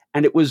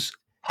 And it was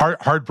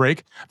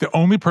heartbreak. The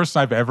only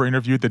person I've ever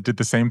interviewed that did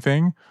the same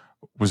thing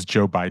was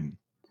Joe Biden.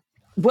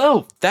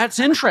 Well, that's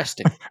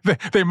interesting.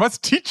 They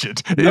must teach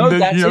it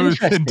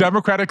in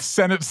Democratic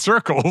Senate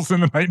circles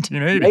in the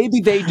 1980s. Maybe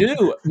they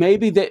do.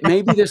 Maybe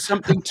there's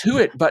something to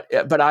it. But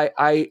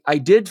I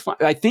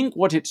think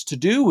what it's to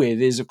do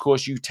with is, of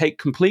course, you take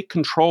complete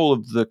control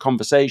of the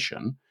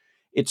conversation.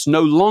 It's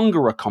no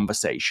longer a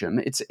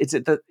conversation. It's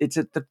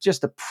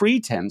just a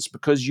pretense,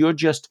 because you're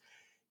just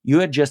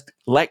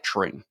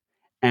lecturing,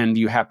 and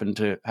you happen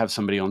to have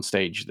somebody on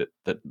stage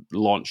that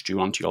launched you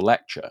onto your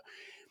lecture.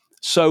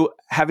 So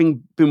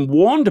having been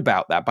warned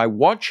about that by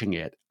watching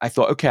it, I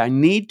thought, okay, I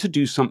need to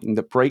do something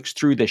that breaks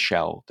through this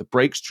shell, that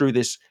breaks through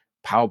this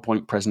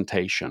PowerPoint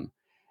presentation,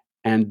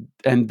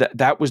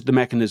 That was the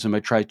mechanism I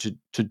tried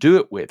to do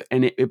it with,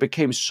 and it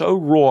became so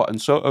raw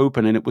and so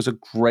open, and it was a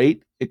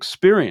great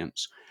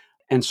experience.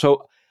 And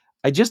so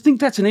I just think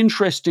that's an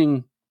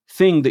interesting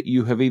thing that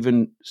you have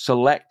even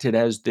selected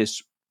as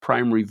this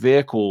primary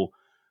vehicle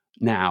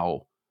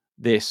now,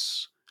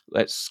 this,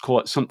 let's call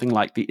it something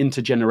like the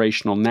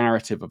intergenerational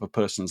narrative of a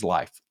person's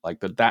life, like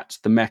that's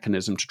the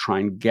mechanism to try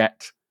and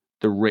get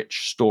the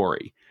rich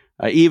story,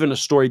 even a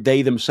story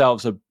they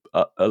themselves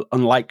are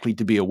unlikely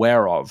to be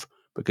aware of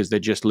because they're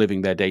just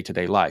living their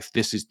day-to-day life.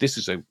 This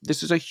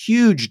is a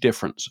huge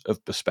difference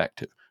of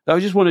perspective. I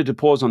just wanted to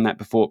pause on that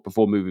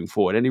before moving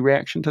forward. Any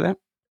reaction to that?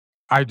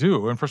 I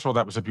do. And first of all,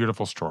 that was a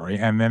beautiful story.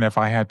 And then if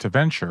I had to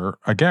venture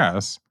a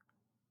guess,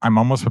 I'm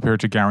almost prepared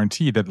to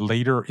guarantee that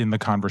later in the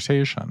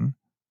conversation,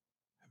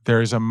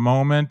 there is a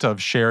moment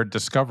of shared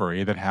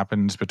discovery that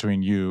happens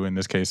between you, in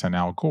this case, and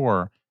Al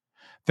Gore,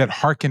 that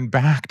harken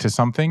back to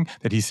something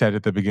that he said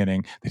at the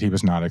beginning that he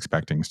was not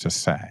expecting to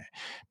say.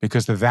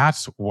 Because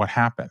that's what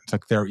happens.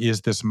 Like there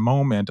is this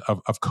moment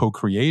of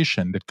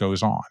co-creation that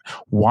goes on.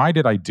 Why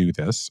did I do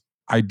this?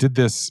 I did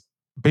this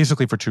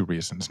basically for two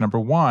reasons. Number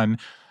one,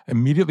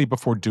 immediately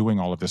before doing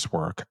all of this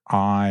work,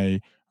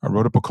 I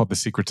wrote a book called The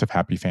Secrets of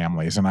Happy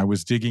Families, and I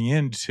was digging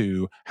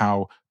into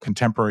how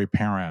contemporary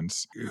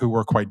parents, who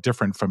were quite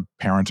different from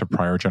parents of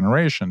prior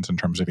generations in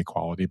terms of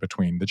equality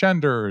between the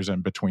genders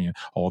and between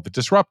all of the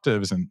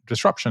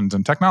disruptions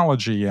and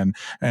technology and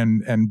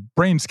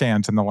brain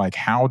scans and the like,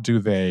 how do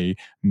they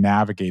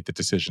navigate the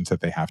decisions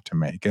that they have to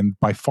make? And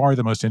by far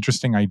the most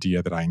interesting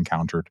idea that I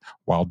encountered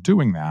while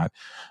doing that,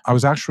 I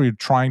was actually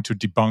trying to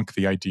debunk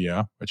the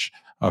idea, which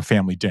of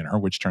family dinner,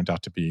 which turned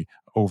out to be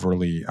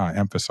overly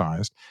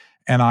emphasized.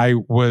 And I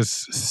was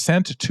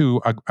sent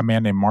to a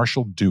man named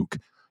Marshall Duke,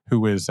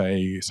 who is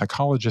a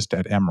psychologist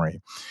at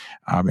Emory.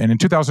 And in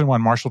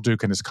 2001, Marshall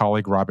Duke and his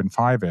colleague Robin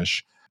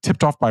Fivish,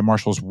 tipped off by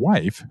Marshall's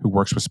wife, who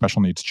works with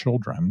special needs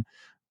children,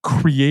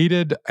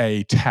 created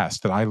a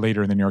test that I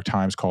later in the New York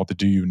Times called the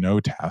Do You Know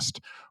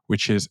test,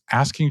 which is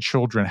asking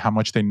children how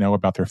much they know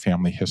about their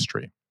family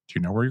history. Do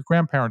you know where your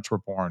grandparents were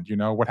born? Do you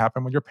know what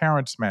happened when your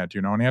parents met? Do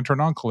you know an aunt or an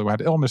uncle who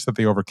had illness that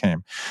they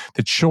overcame?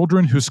 The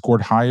children who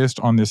scored highest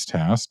on this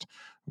test,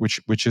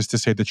 which is to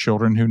say the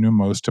children who knew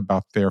most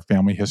about their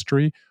family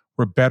history,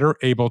 were better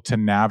able to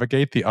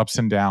navigate the ups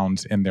and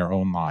downs in their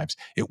own lives.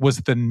 It was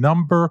the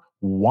number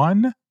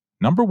one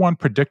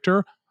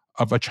predictor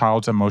of a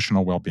child's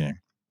emotional well-being.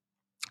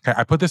 Okay,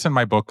 I put this in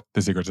my book,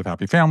 The Secrets of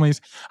Happy Families.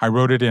 I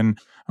wrote it in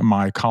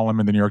my column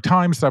in the New York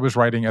Times that I was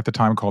writing at the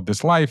time called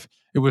This Life.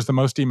 It was the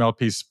most emailed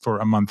piece for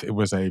a month. It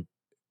was a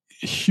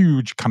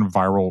huge kind of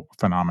viral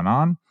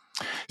phenomenon.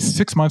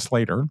 6 months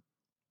later,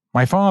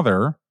 my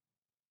father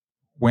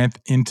went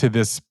into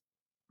this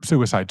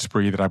suicide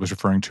spree that I was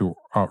referring to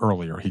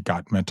earlier. He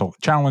got mental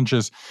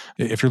challenges.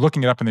 If you're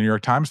looking it up in the New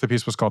York Times, the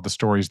piece was called The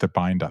Stories That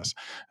Bind Us,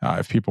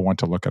 if people want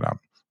to look it up.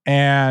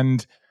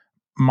 And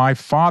my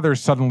father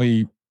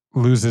suddenly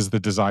loses the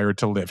desire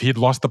to live. He had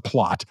lost the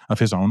plot of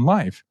his own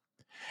life.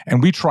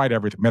 And we tried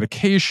everything,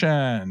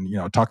 medication,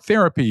 talk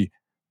therapy.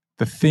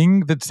 The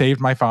thing that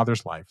saved my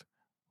father's life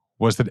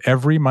was that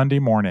every Monday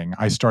morning,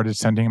 I started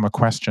sending him a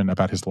question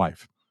about his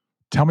life.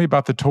 Tell me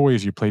about the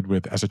toys you played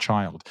with as a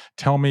child.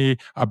 Tell me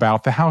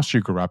about the house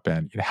you grew up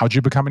in. How'd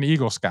you become an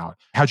Eagle Scout?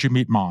 How'd you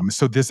meet mom?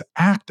 So this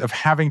act of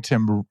having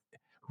to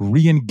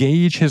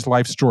re-engage his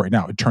life story.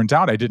 Now, it turns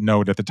out, I didn't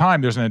know it at the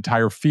time, there's an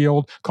entire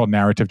field called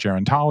narrative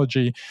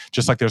gerontology,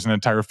 just like there's an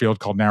entire field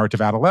called narrative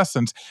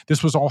adolescence.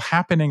 This was all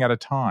happening at a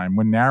time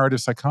when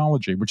narrative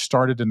psychology, which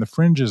started in the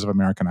fringes of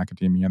American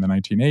academia in the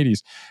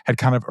 1980s, had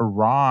kind of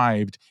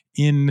arrived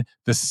in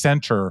the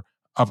center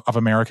of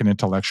American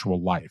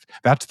intellectual life.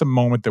 That's the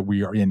moment that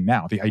we are in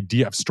now. The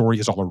idea of story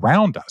is all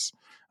around us.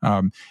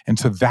 And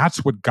so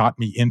that's what got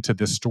me into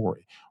this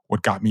story.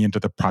 What got me into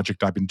the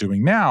project I've been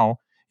doing now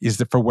is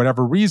that for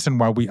whatever reason,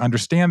 while we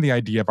understand the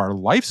idea of our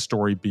life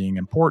story being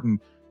important,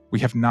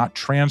 we have not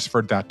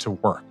transferred that to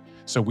work.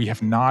 So we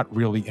have not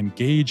really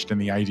engaged in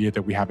the idea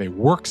that we have a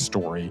work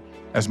story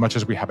as much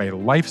as we have a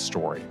life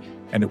story.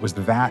 And it was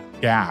that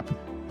gap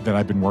that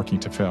I've been working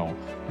to fill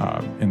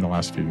in the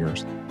last few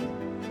years.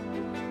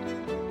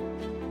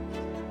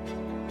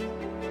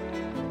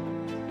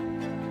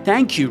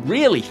 Thank you,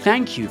 really,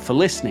 thank you for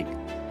listening.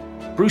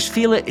 Bruce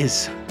Feiler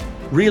is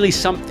really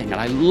something,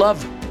 and I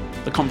love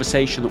the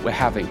conversation that we're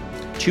having.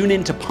 Tune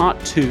in to part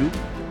 2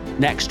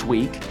 next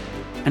week.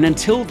 And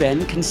until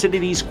then, consider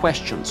these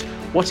questions.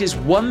 What is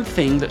one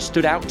thing that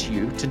stood out to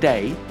you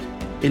today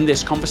in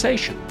this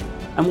conversation?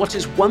 And what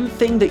is one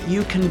thing that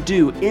you can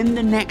do in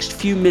the next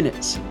few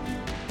minutes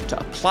to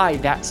apply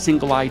that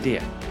single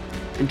idea?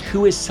 And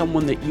who is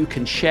someone that you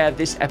can share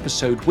this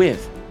episode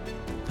with?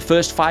 The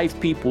first 5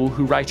 people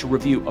who write a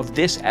review of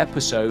this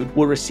episode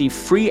will receive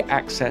free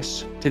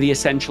access to the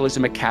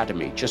Essentialism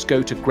Academy. Just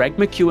go to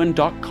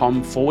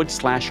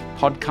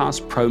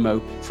gregmckeown.com/podcast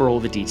promo for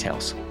all the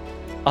details.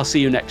 I'll see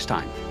you next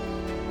time.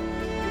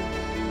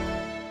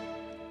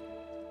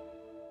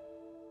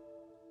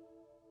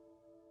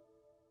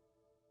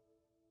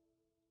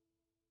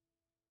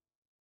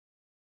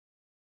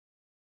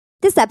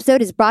 This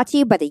episode is brought to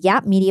you by the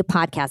Yap Media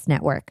Podcast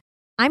Network.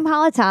 I'm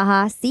Hala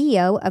Taha,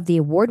 CEO of the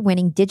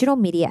award-winning digital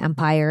media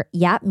empire,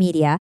 Yap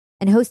Media,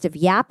 and host of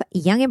Yap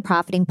Young and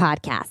Profiting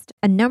Podcast,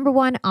 a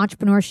 #1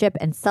 entrepreneurship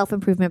and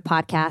self-improvement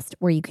podcast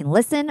where you can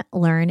listen,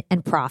 learn,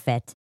 and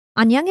profit.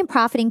 On Young and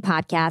Profiting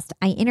Podcast,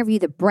 I interview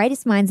the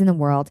brightest minds in the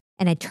world,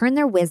 and I turn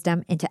their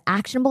wisdom into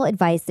actionable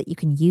advice that you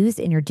can use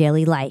in your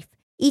daily life.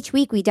 Each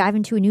week, we dive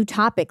into a new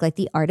topic like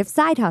the art of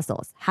side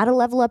hustles, how to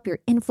level up your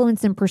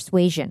influence and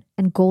persuasion,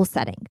 and goal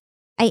setting.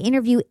 I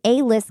interview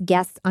A-list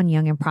guests on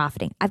Young and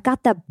Profiting. I've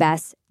got the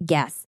best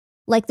guests,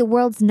 like the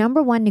world's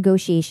 #1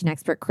 negotiation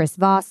expert, Chris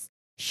Voss,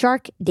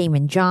 Shark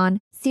Damon John,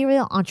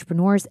 serial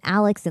entrepreneurs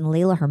Alex and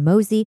Layla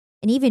Hermosi,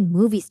 and even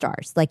movie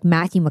stars like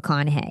Matthew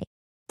McConaughey.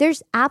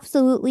 There's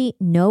absolutely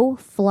no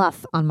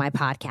fluff on my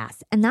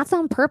podcast, and that's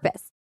on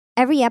purpose.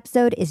 Every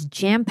episode is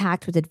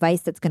jam-packed with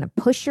advice that's going to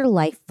push your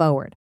life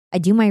forward. I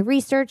do my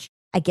research,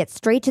 I get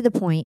straight to the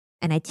point,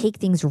 and I take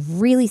things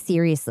really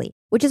seriously,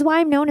 which is why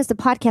I'm known as the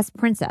podcast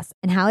princess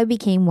and how I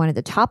became one of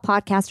the top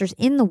podcasters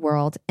in the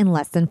world in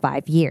less than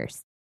 5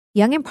 years.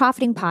 Young and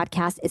Profiting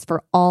Podcast is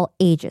for all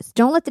ages.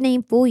 Don't let the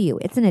name fool you.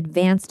 It's an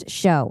advanced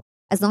show.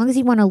 As long as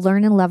you want to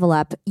learn and level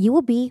up, you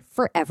will be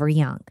forever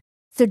young.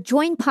 So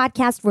join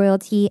podcast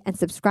royalty and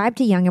subscribe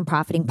to Young and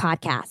Profiting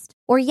Podcast,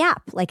 or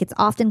YAP, like it's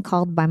often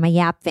called by my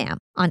YAP fam,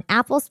 on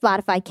Apple,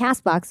 Spotify,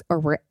 CastBox, or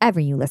wherever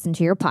you listen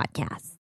to your podcasts.